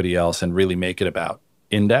or anybody else, and really make it about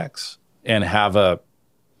Index and have a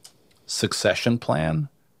succession plan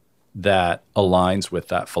that aligns with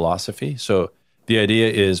that philosophy. So the idea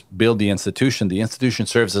is build the institution. The institution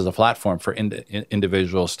serves as a platform for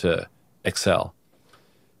individuals to excel.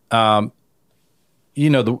 The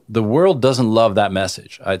world doesn't love that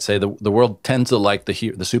message. I'd say the world tends to like the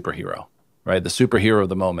superhero, right? The superhero of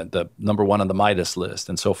the moment, the number one on the Midas list,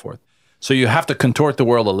 and so forth. So you have to contort the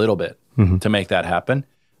world a little bit to make that happen.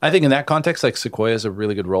 I think in that context, like Sequoia is a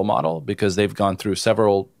really good role model because they've gone through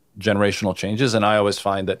several generational changes. And I always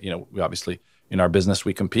find that, we obviously in our business,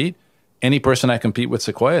 we compete. Any person I compete with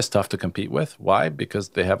Sequoia is tough to compete with. Why? Because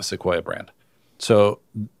they have a Sequoia brand. So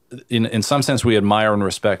in some sense, we admire and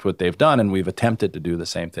respect what they've done, and we've attempted to do the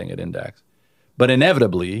same thing at Index. But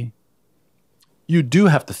inevitably, you do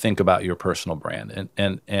have to think about your personal brand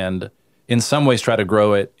and in some ways try to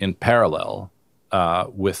grow it in parallel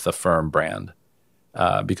with the firm brand.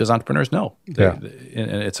 Because entrepreneurs know. And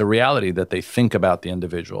it's a reality that they think about the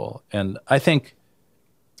individual. And I think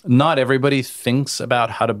not everybody thinks about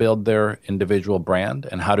how to build their individual brand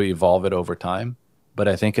and how to evolve it over time. But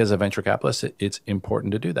I think as a venture capitalist, it's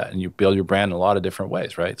important to do that. And you build your brand in a lot of different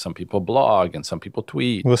ways, right? Some people blog and some people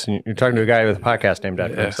tweet. Listen, you're talking to a guy with a podcast named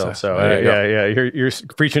after himself. So you're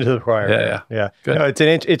preaching to the choir. Yeah. Good. No, it's an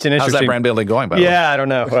interesting. How's that brand building going, by the way? I don't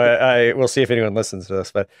know. We'll see if anyone listens to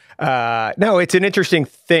this. But no, it's an interesting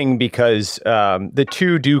thing because the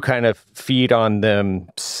two do kind of feed on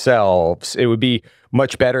themselves. It would be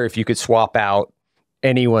much better if you could swap out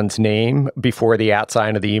anyone's name before the @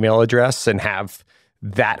 sign of the email address and have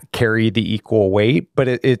that carry the equal weight. But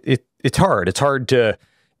it's hard. It's hard to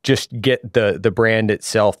just get the brand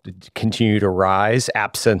itself to continue to rise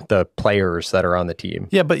absent the players that are on the team.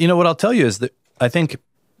 Yeah, but what I'll tell you is that I think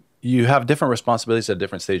you have different responsibilities at a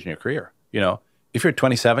different stage in your career. If you're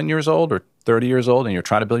 27 years old or 30 years old and you're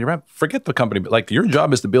trying to build your brand, forget the company. Like your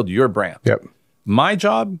job is to build your brand. Yep. My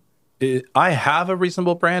job, I have a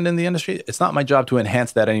reasonable brand in the industry. It's not my job to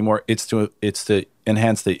enhance that anymore. It's to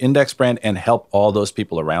enhance the Index brand and help all those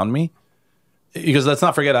people around me. Because let's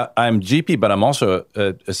not forget, I'm GP, but I'm also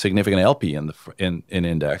a significant LP in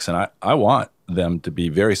Index, and I want them to be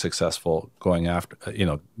very successful going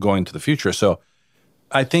to the future. So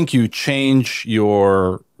I think you change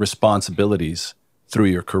your responsibilities through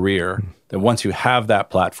your career. That once you have that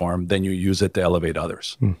platform, then you use it to elevate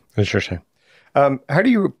others. Interesting. How do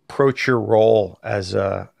you approach your role as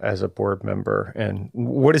a board member, and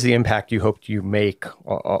what is the impact you hope you make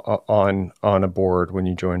on a board when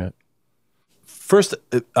you join it? First,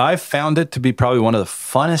 I've found it to be probably one of the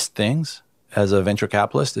funnest things as a venture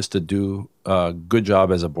capitalist is to do a good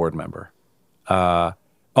job as a board member.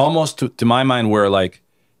 Almost to my mind, where like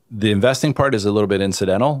the investing part is a little bit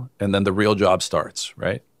incidental, and then the real job starts,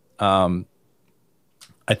 right? I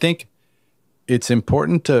think it's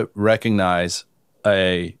important to recognize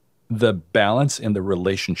the balance in the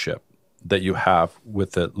relationship that you have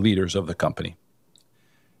with the leaders of the company.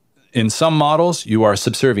 In some models, you are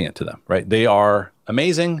subservient to them, right? They are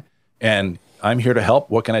amazing, and I'm here to help.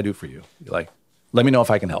 What can I do for you? Like, let me know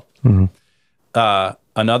if I can help.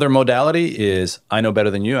 Another modality is I know better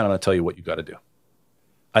than you, and I'm going to tell you what you got to do.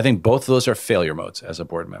 I think both of those are failure modes as a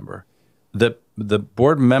board member. The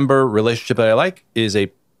board member relationship that I like is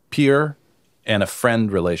a peer and a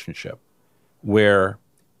friend relationship, where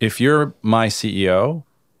if you're my CEO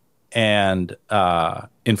and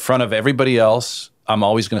in front of everybody else, I'm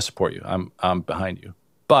always going to support you. I'm behind you.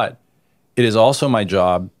 But it is also my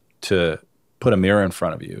job to put a mirror in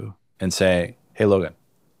front of you and say, hey, Logan,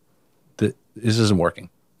 this isn't working.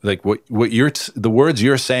 Like what the words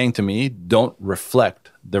you're saying to me don't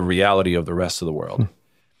reflect the reality of the rest of the world.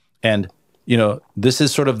 And, this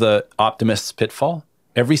is sort of the optimist's pitfall.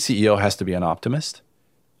 Every CEO has to be an optimist.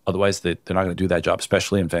 Otherwise, they're not going to do that job,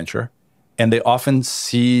 especially in venture. And they often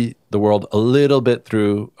see the world a little bit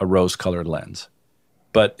through a rose-colored lens.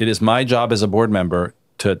 But it is my job as a board member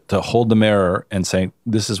to hold the mirror and say,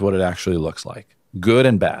 this is what it actually looks like, good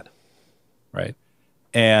and bad, right?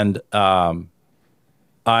 And I'm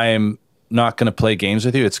not going to play games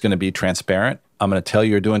with you. It's going to be transparent. I'm going to tell you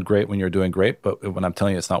you're doing great when you're doing great, but when I'm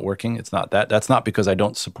telling you it's not working, it's not that. That's not because I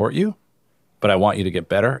don't support you, but I want you to get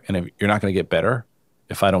better. And if you're not going to get better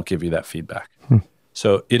if I don't give you that feedback.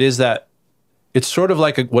 So it is that, it's sort of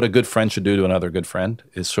like what a good friend should do to another good friend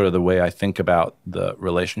is sort of the way I think about the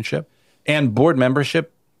relationship. And board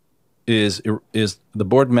membership is the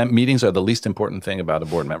board meetings are the least important thing about a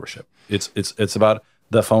board membership. It's about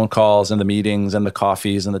the phone calls and the meetings and the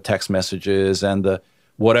coffees and the text messages and the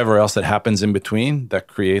whatever else that happens in between that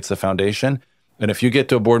creates the foundation. And if you get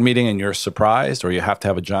to a board meeting and you're surprised or you have to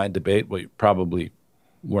have a giant debate, well, you probably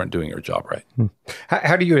weren't doing your job right.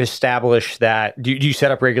 How do you establish that? Do you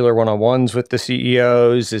set up regular one-on-ones with the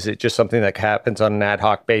CEOs? Is it just something that happens on an ad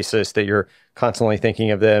hoc basis that you're constantly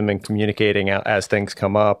thinking of them and communicating out as things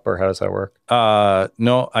come up, or how does that work?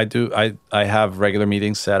 No, I do. I have regular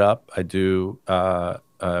meetings set up. I do a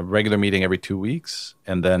regular meeting every 2 weeks,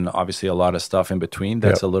 and then obviously a lot of stuff in between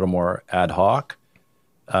that's a little more ad hoc.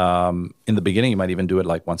 In the beginning, you might even do it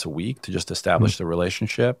like once a week to just establish the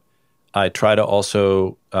relationship. I try to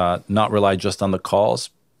also not rely just on the calls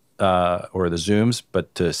or the Zooms,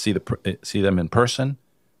 but to see them in person,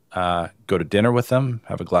 go to dinner with them,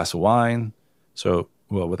 have a glass of wine. So,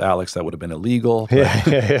 well, with Alex, that would have been illegal.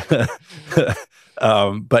 But,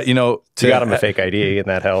 but you got him a fake ID, and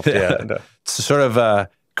that helped. Yeah, to sort of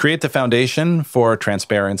create the foundation for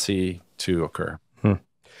transparency to occur.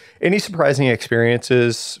 Any surprising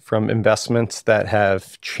experiences from investments that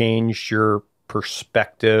have changed your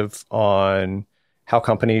perspective on how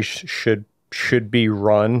companies should be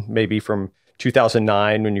run, maybe from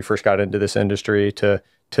 2009 when you first got into this industry to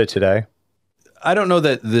today? I don't know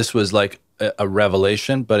that this was like a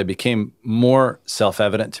revelation, but it became more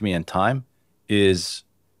self-evident to me in time is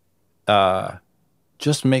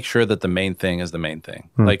just make sure that the main thing is the main thing.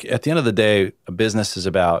 Like at the end of the day, a business is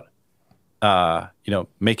about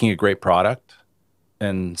making a great product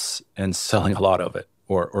and selling a lot of it.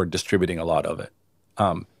 Or distributing a lot of it.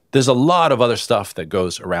 There's a lot of other stuff that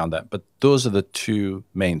goes around that, but those are the two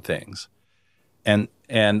main things. And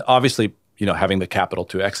obviously, having the capital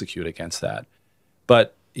to execute against that.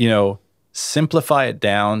 But, simplify it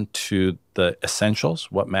down to the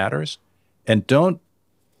essentials, what matters. And don't,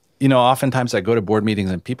 oftentimes I go to board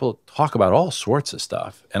meetings and people talk about all sorts of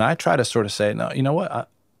stuff. And I try to sort of say, no, you know what?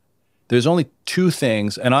 There's only two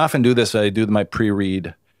things, and I often do this, I do my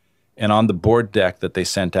pre-read. And on the board deck that they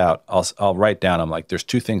sent out, I'll write down, I'm like, there's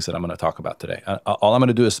two things that I'm going to talk about today. All I'm going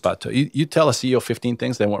to do is you tell a CEO 15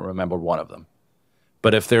 things, they won't remember one of them.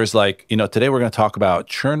 But if there's like, today we're going to talk about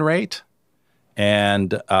churn rate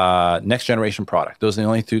and next generation product. Those are the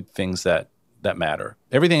only two things that matter.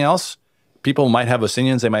 Everything else, people might have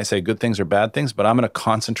opinions. They might say good things or bad things, but I'm going to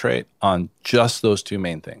concentrate on just those two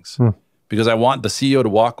main things. Because I want the CEO to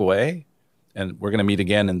walk away, and we're going to meet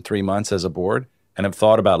again in 3 months as a board, and have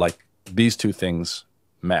thought about like, these two things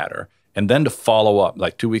matter. And then to follow up,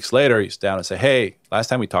 like 2 weeks later, he's down and say, hey, last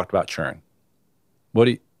time we talked about churn. What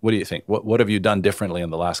do you think? What have you done differently in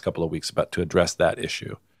the last couple of weeks to address that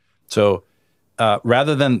issue? So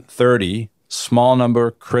rather than 30 small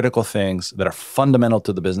number critical things that are fundamental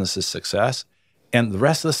to the business's success, and the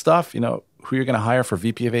rest of the stuff, who you're going to hire for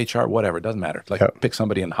VP of HR, whatever, it doesn't matter. Like pick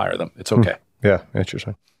somebody and hire them. It's okay. Yeah,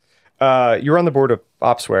 interesting. You were on the board of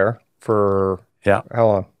Opsware for how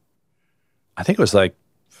long? I think it was like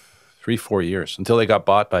 3-4 years until they got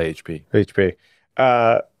bought by HP.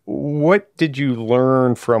 What did you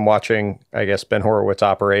learn from watching, I guess, Ben Horowitz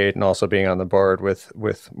operate and also being on the board with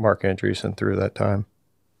Mark Andreessen through that time?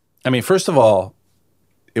 I mean, first of all,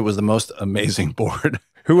 it was the most amazing board.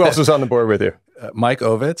 Who else was on the board with you? Mike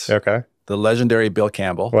Ovitz. Okay. the legendary Bill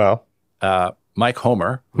Campbell, Wow. Mike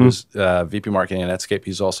Homer, who's VP Marketing at Netscape.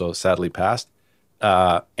 He's also sadly passed.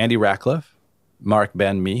 Andy Ratcliffe, Mark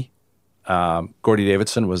Ben, me. Gordy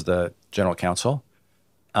Davidson was the general counsel.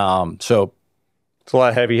 So it's a lot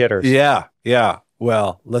of heavy hitters. Yeah.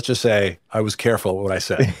 Well, let's just say I was careful what I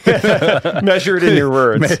said. Measured in your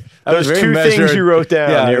words. Those two things you wrote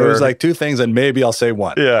down. Yeah, it was like two things, and maybe I'll say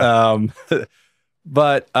one. Yeah.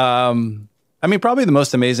 But I mean, probably the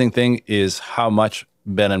most amazing thing is how much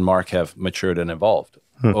Ben and Mark have matured and evolved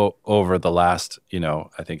over the last,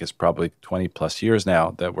 I think it's probably 20 plus years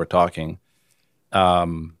now that we're talking.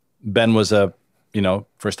 Ben was a,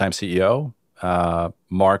 first-time CEO.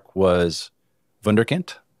 Mark was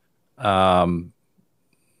wunderkind.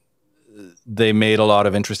 They made a lot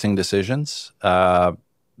of interesting decisions. It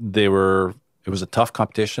was a tough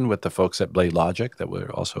competition with the folks at Blade Logic that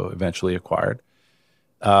were also eventually acquired.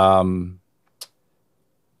 I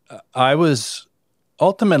was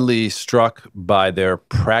ultimately struck by their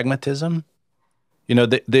pragmatism.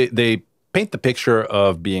 They paint the picture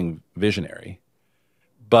of being visionary,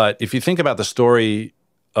 but if you think about the story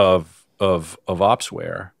of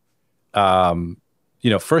Opsware,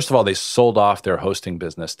 first of all, they sold off their hosting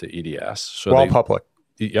business to EDS. So while public.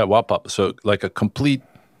 Yeah, while public. So like a complete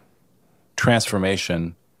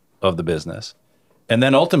transformation of the business. And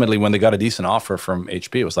then ultimately, when they got a decent offer from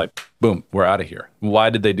HP, it was like, boom, we're out of here. Why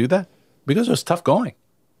did they do that? Because it was tough going,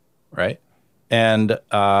 right? And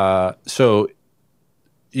so,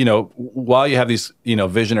 while you have these,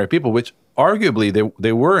 visionary people, which arguably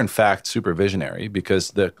they were in fact super visionary,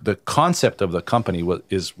 because the concept of the company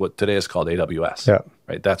is what today is called AWS. Yeah.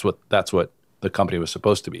 Right. That's what the company was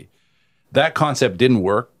supposed to be. That concept didn't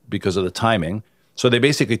work because of the timing. So they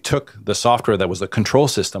basically took the software that was the control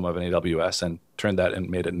system of an AWS and turned that and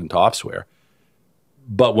made it into Opsware.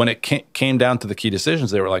 But when it came down to the key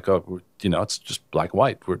decisions, they were like, "Oh, it's just black and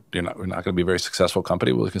white. We're not going to be a very successful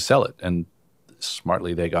company. We can sell it." And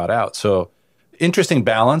smartly, they got out. So interesting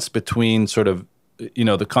balance between sort of,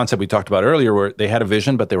 the concept we talked about earlier, where they had a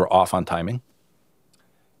vision, but they were off on timing.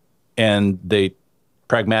 And they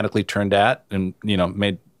pragmatically turned that and,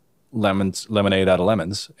 made lemonade out of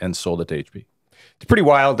lemons and sold it to HP. It's pretty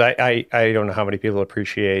wild. I don't know how many people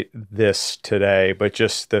appreciate this today, but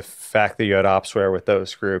just the fact that you had Opsware with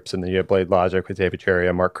those groups, and then you had Blade Logic with David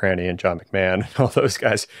Cherry, Mark Craney, and John McMahon, and all those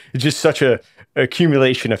guys. It's just such a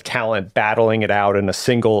accumulation of talent battling it out in a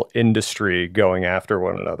single industry, going after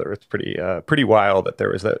one another. It's pretty wild that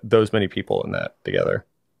there was those many people in that together.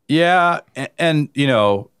 Yeah, and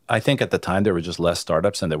I think at the time there were just less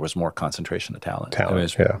startups and there was more concentration of talent. It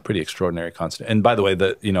was pretty extraordinary. And by the way,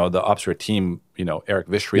 the Opsware team, Eric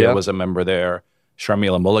Vishria was a member there.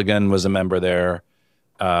 Sharmila Mulligan was a member there.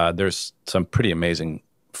 There's some pretty amazing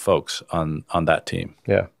folks on that team.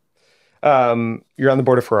 Yeah. You're on the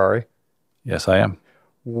board of Ferrari. Yes, I am.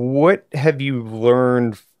 What have you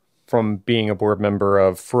learned from being a board member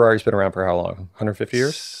of Ferrari's? Been around for how long? 150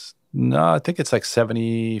 years? No, I think it's like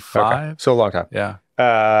 75. Okay. So a long time. Yeah.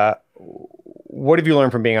 What have you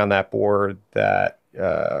learned from being on that board that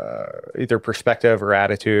either perspective or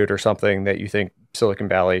attitude or something that you think Silicon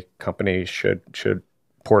Valley companies should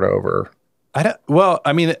port over?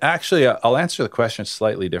 Actually, I'll answer the question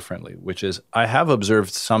slightly differently, which is I have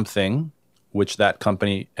observed something which that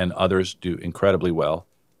company and others do incredibly well.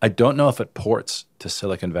 I don't know if it ports to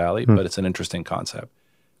Silicon Valley, but it's an interesting concept.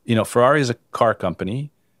 Ferrari is a car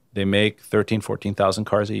company. They make 14,000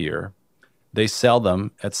 cars a year. They sell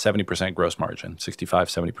them at 70% gross margin, 65,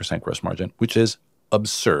 70% gross margin, which is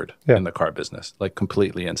absurd in the car business, like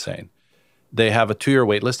completely insane. They have a 2-year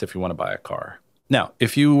wait list if you want to buy a car. Now,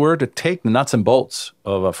 if you were to take the nuts and bolts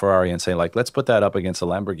of a Ferrari and say, like, let's put that up against a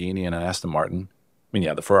Lamborghini and an Aston Martin,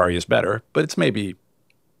 the Ferrari is better, but it's maybe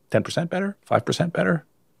 10% better, 5% better,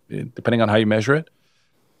 depending on how you measure it.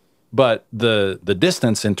 But the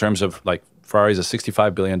distance in terms of, like, Ferrari is a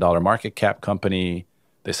 $65 billion market cap company.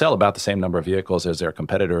 They sell about the same number of vehicles as their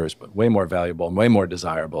competitors, but way more valuable and way more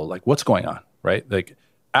desirable. Like, what's going on, right? Like,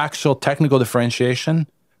 actual technical differentiation,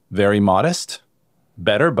 very modest.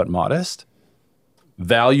 Better, but modest.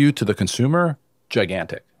 Value to the consumer,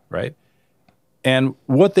 gigantic, right? And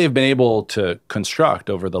what they've been able to construct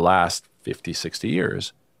over the last 50, 60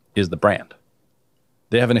 years is the brand.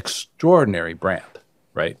 They have an extraordinary brand,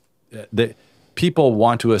 right? People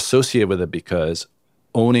want to associate with it because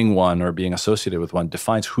owning one or being associated with one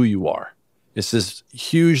defines who you are. It's this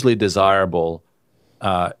hugely desirable,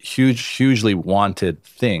 hugely wanted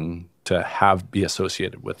thing to be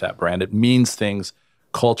associated with that brand. It means things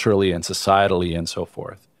culturally and societally and so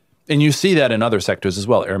forth. And you see that in other sectors as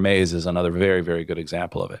well. Hermes is another very, very good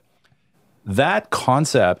example of it. that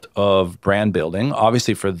concept of brand building,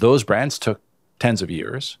 obviously for those brands, took tens of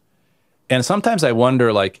years. And sometimes I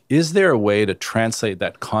wonder, like, is there a way to translate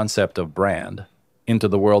that concept of brand into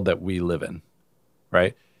the world that we live in,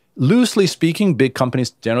 right? Loosely speaking, big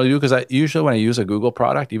companies generally do, because I usually, when I use a Google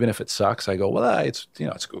product, even if it sucks, I go, well, it's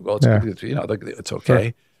Google, it's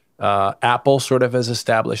okay. Sure. Apple sort of has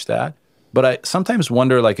established that. But I sometimes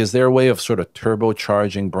wonder, like, is there a way of sort of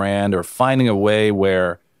turbocharging brand, or finding a way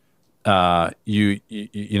where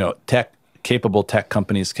capable tech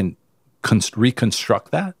companies can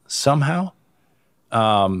reconstruct that somehow,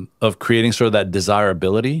 of creating sort of that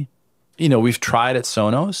desirability? We've tried at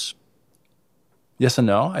Sonos. Yes and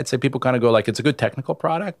no. I'd say people kind of go like, it's a good technical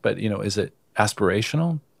product, but is it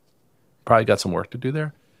aspirational? Probably got some work to do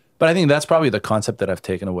there. But I think that's probably the concept that I've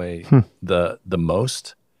taken away the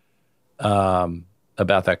most about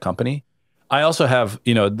that company. I also have,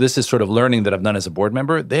 this is sort of learning that I've done as a board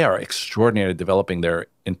member. They are extraordinary at developing their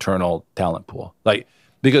internal talent pool. Like,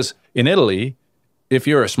 because in Italy, if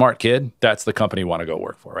you're a smart kid, that's the company you want to go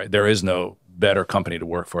work for, right? There is no better company to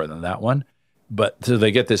work for than that one. But so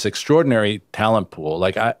they get this extraordinary talent pool.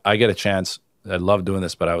 Like, I get a chance, I love doing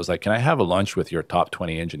this, but I was like, can I have a lunch with your top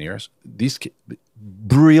 20 engineers? These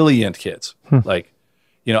brilliant kids, like,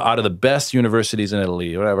 out of the best universities in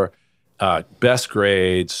Italy, whatever, best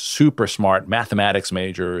grades, super smart, mathematics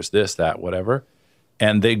majors, this, that, whatever.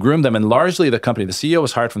 And they groom them. And largely the company, the CEO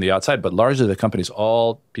was hired from the outside, but largely the company's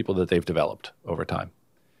all people that they've developed over time.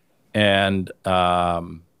 And,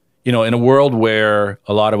 in a world where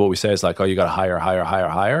a lot of what we say is like, oh, you got to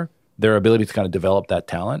hire, their ability to kind of develop that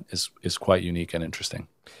talent is quite unique and interesting.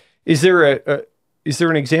 Is there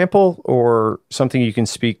an example or something you can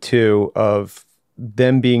speak to of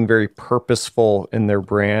them being very purposeful in their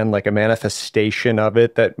brand, like a manifestation of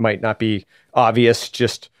it that might not be obvious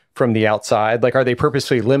just from the outside? Like, are they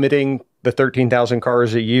purposely limiting the 13,000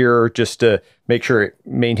 cars a year just to make sure it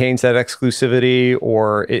maintains that exclusivity?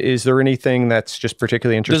 Or is there anything that's just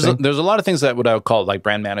particularly interesting? There's a lot of things that I would call like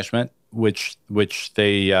brand management, which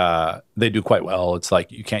they do quite well. It's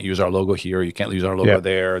like, you can't use our logo here, you can't use our logo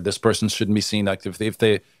there. This person shouldn't be seen. Like, if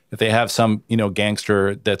they have some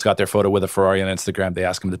gangster that's got their photo with a Ferrari on Instagram, they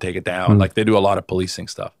ask them to take it down. Like, they do a lot of policing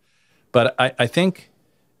stuff. But I think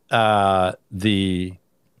the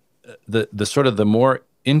sort of the more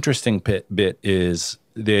interesting bit is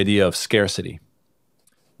the idea of scarcity,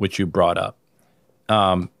 which you brought up.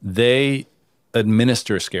 They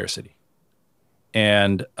administer scarcity.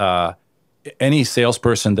 And any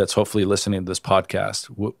salesperson that's hopefully listening to this podcast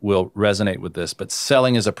will resonate with this, but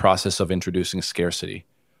selling is a process of introducing scarcity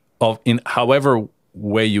in however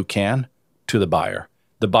way you can to the buyer.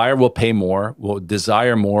 The buyer will pay more, will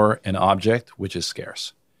desire more an object which is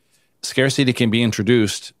scarce. Scarcity can be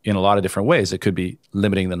introduced in a lot of different ways. It could be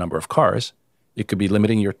limiting the number of cars. It could be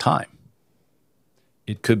limiting your time.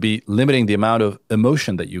 It could be limiting the amount of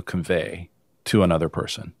emotion that you convey to another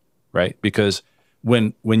person, right? Because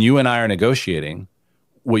when you and I are negotiating,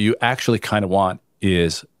 what you actually kind of want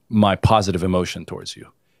is my positive emotion towards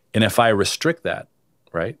you. And if I restrict that,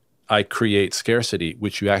 right, I create scarcity,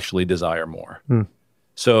 which you actually desire more.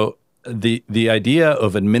 So the idea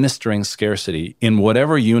of administering scarcity in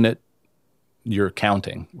whatever unit you're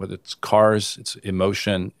counting, whether it's cars, it's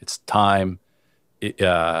emotion, it's time,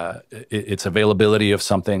 it's availability of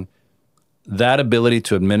something, that ability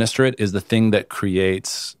to administer it is the thing that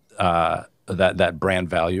creates that brand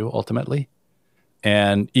value ultimately.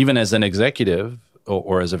 And even as an executive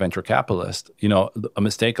or as a venture capitalist, a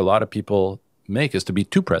mistake a lot of people make is to be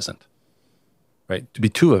too present, right? To be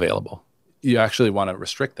too available. You actually want to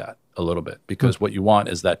restrict that a little bit, because what you want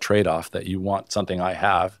is that trade-off, that you want something I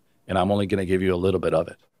have, and I'm only going to give you a little bit of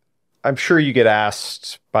it. I'm sure you get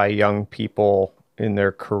asked by young people in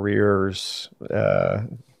their careers,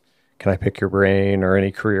 can I pick your brain, or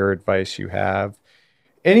any career advice you have?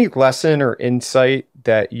 Any lesson or insight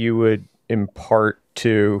that you would impart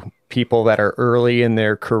to people that are early in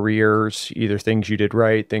their careers, either things you did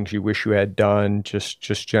right, things you wish you had done,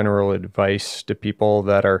 just general advice to people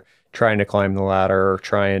that are trying to climb the ladder or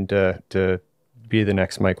trying to be the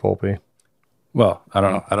next Mike Volpi? Well, I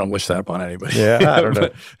don't know. I don't wish that upon anybody. Yeah, I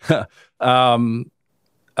don't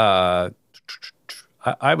know.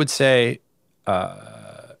 I would say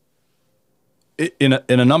in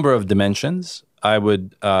a number of dimensions, I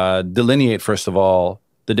would delineate, first of all,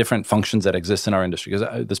 the different functions that exist in our industry,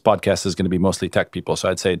 because this podcast is going to be mostly tech people. So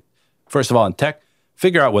I'd say, first of all, in tech,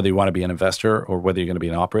 figure out whether you want to be an investor or whether you're going to be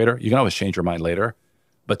an operator. You can always change your mind later,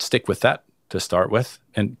 but stick with that to start with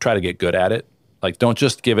and try to get good at it. Like, don't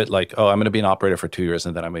just give it like, oh, I'm going to be an operator for 2 years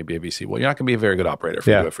and then I may be a VC. Well, you're not going to be a very good operator if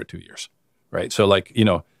you do it for 2 years, right? So like,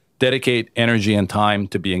 dedicate energy and time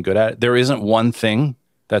to being good at it. There isn't one thing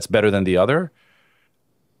that's better than the other,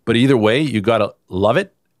 but either way, you got to love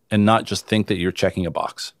it and not just think that you're checking a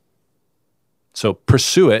box. So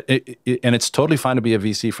pursue it, and it's totally fine to be a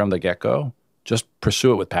VC from the get-go. Just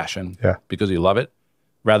pursue it with passion because you love it,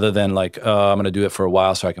 rather than like, I'm going to do it for a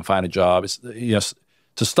while so I can find a job. It's,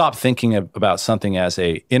 to stop thinking about something as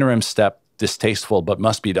a interim step, distasteful, but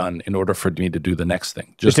must be done in order for me to do the next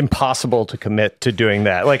thing. It's impossible to commit to doing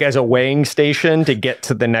that. Like as a weighing station to get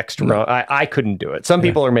to the next row. I couldn't do it. Some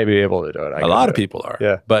people are maybe able to do it. A lot of people are.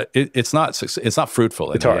 Yeah. But it's not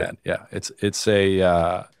fruitful in the end. Yeah. It's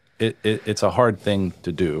a hard thing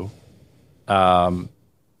to do.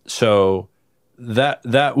 So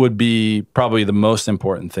that would be probably the most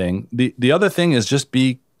important thing. The other thing is just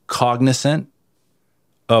be cognizant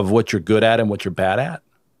of what you're good at and what you're bad at.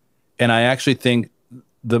 And I actually think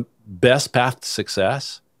the best path to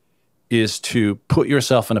success is to put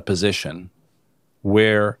yourself in a position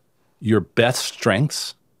where your best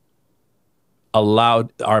strengths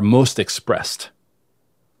are most expressed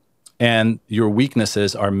and your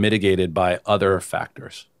weaknesses are mitigated by other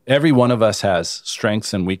factors. Every one of us has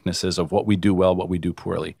strengths and weaknesses of what we do well, what we do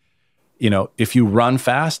poorly. If you run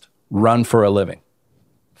fast, run for a living,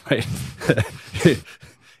 right?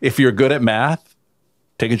 If you're good at math,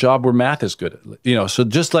 take a job where math is good. So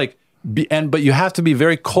just like, but you have to be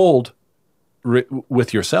very cold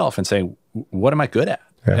with yourself and saying, what am I good at?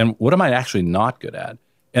 Yeah. And what am I actually not good at?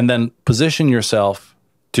 And then position yourself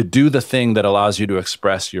to do the thing that allows you to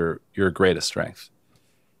express your greatest strength.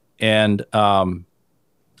 And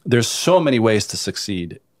there's so many ways to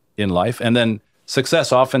succeed in life. And then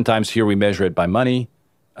success, oftentimes here we measure it by money.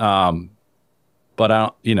 But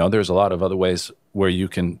there's a lot of other ways where you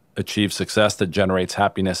can achieve success that generates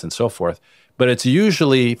happiness and so forth. But it's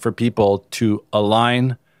usually for people to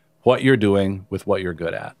align what you're doing with what you're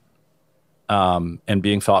good at, and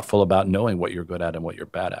being thoughtful about knowing what you're good at and what you're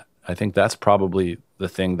bad at. I think that's probably the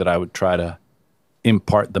thing that I would try to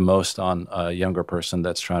impart the most on a younger person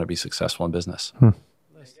that's trying to be successful in business.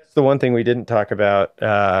 The one thing we didn't talk about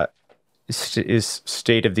is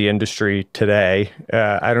state of the industry today.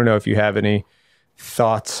 I don't know if you have any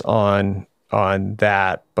thoughts on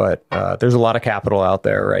that, but there's a lot of capital out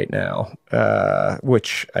there right now,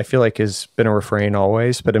 which I feel like has been a refrain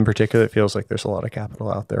always, but in particular, it feels like there's a lot of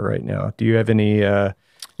capital out there right now. Do you have any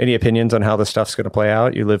opinions on how this stuff's going to play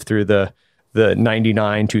out? You lived through the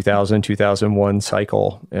 99, 2000, 2001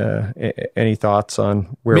 cycle. Any thoughts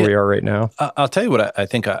on where we are right now? I'll tell you what I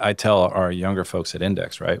think I tell our younger folks at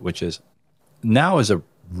Index, right? Which is now is a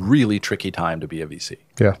really tricky time to be a VC.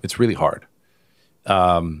 Yeah. It's really hard.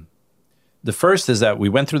 The first is that we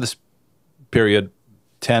went through this period,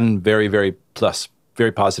 10 very, very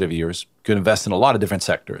positive years. You could invest in a lot of different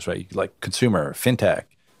sectors, right? You could like consumer, fintech,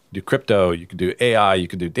 do crypto, you could do AI, you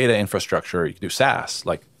could do data infrastructure, you could do SaaS,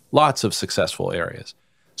 like lots of successful areas.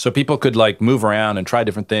 So people could like move around and try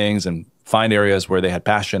different things and find areas where they had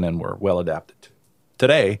passion and were well adapted to.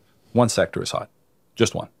 Today, one sector is hot,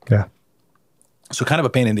 just one. Yeah. So kind of a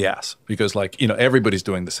pain in the ass because everybody's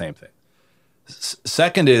doing the same thing.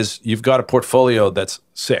 Second is you've got a portfolio that's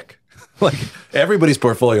sick. Like everybody's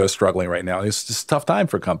portfolio is struggling right now. It's just a tough time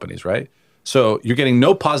for companies, right? So you're getting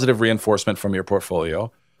no positive reinforcement from your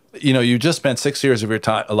portfolio. You just spent 6 years of your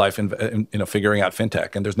life in figuring out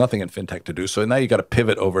fintech, and there's nothing in fintech to do. So now you got to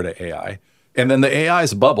pivot over to AI. And then the AI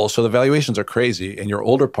is a bubble, so the valuations are crazy, and your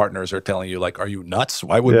older partners are telling you, like, are you nuts?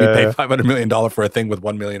 Why would we pay $500 million for a thing with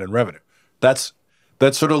 $1 million in revenue? That's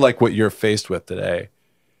sort of like what you're faced with today.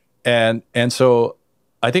 And so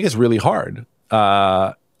I think it's really hard.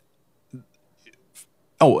 And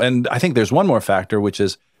I think there's one more factor, which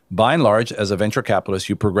is by and large, as a venture capitalist,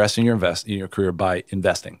 you progress in your career by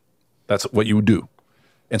investing. That's what you do.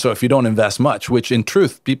 And so if you don't invest much, which in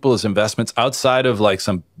truth, people's investments outside of like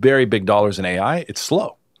some very big dollars in AI, it's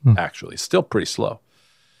slow, actually. It's still pretty slow.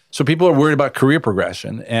 So people are worried about career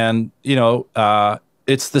progression. And,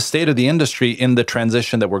 it's the state of the industry in the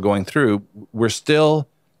transition that we're going through. We're still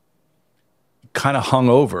kind of hung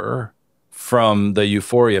over from the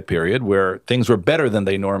euphoria period where things were better than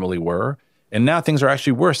they normally were. And now things are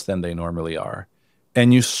actually worse than they normally are.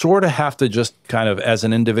 And you sort of have to just kind of, as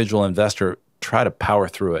an individual investor, try to power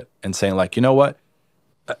through it and saying like, you know what?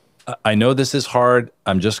 I know this is hard.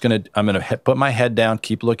 I'm going to put my head down,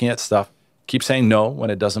 keep looking at stuff, keep saying no when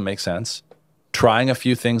it doesn't make sense, trying a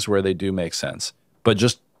few things where they do make sense, but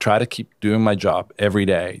just try to keep doing my job every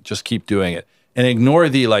day. Just keep doing it and ignore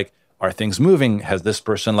the like, are things moving? Has this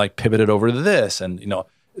person like pivoted over to this? And,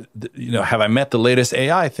 have I met the latest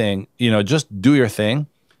AI thing? Just do your thing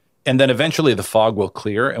And then eventually the fog will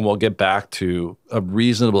clear and we'll get back to a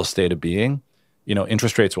reasonable state of being.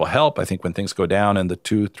 Interest rates will help. I think when things go down in the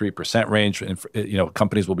 2-3% range,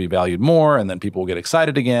 companies will be valued more, and then people will get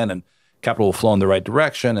excited again, and capital will flow in the right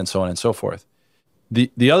direction, and so on and so forth.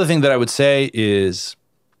 The other thing that I would say is,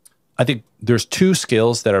 I think there's two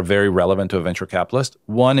skills that are very relevant to a venture capitalist.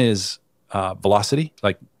 One is velocity,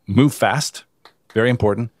 like move fast, very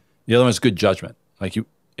important. The other one is good judgment.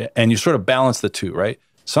 You sort of balance the two, right?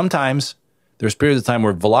 Sometimes there's periods of time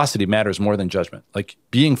where velocity matters more than judgment. Like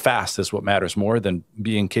being fast is what matters more than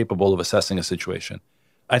being capable of assessing a situation.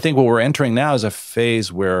 I think what we're entering now is a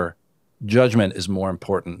phase where judgment is more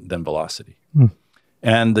important than velocity.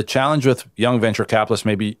 And the challenge with young venture capitalists,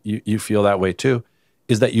 maybe you feel that way too,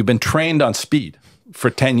 is that you've been trained on speed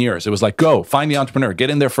for 10 years. It was like, go, find the entrepreneur,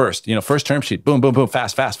 get in there first, first term sheet, boom, boom, boom,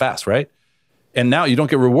 fast, fast, fast, right? And now you don't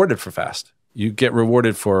get rewarded for fast. You get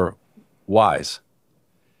rewarded for wise.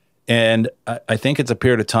 And I think it's a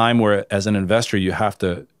period of time where, as an investor, you have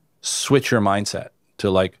to switch your mindset to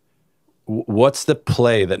like, what's the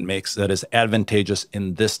play that is advantageous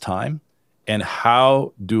in this time, and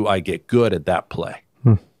how do I get good at that play,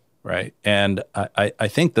 right? And I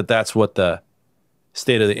think that's what the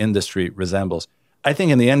state of the industry resembles. I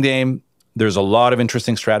think in the end game, there's a lot of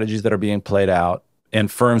interesting strategies that are being played out, and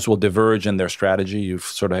firms will diverge in their strategy. You've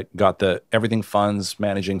sort of got the everything funds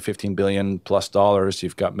managing $15 billion plus.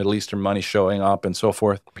 You've got Middle Eastern money showing up and so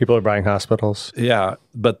forth. People are buying hospitals. Yeah,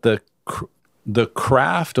 but the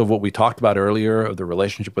craft of what we talked about earlier, of the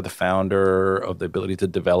relationship with the founder, of the ability to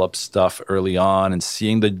develop stuff early on and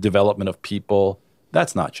seeing the development of people,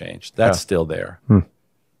 that's not changed. That's still there.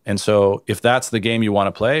 And so if that's the game you want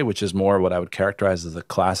to play, which is more what I would characterize as a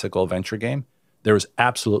classical venture game, there is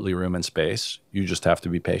absolutely room and space. You just have to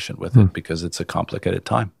be patient with it because it's a complicated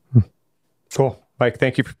time. Cool. Mike,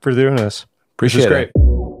 thank you for doing this. Appreciate it. Great.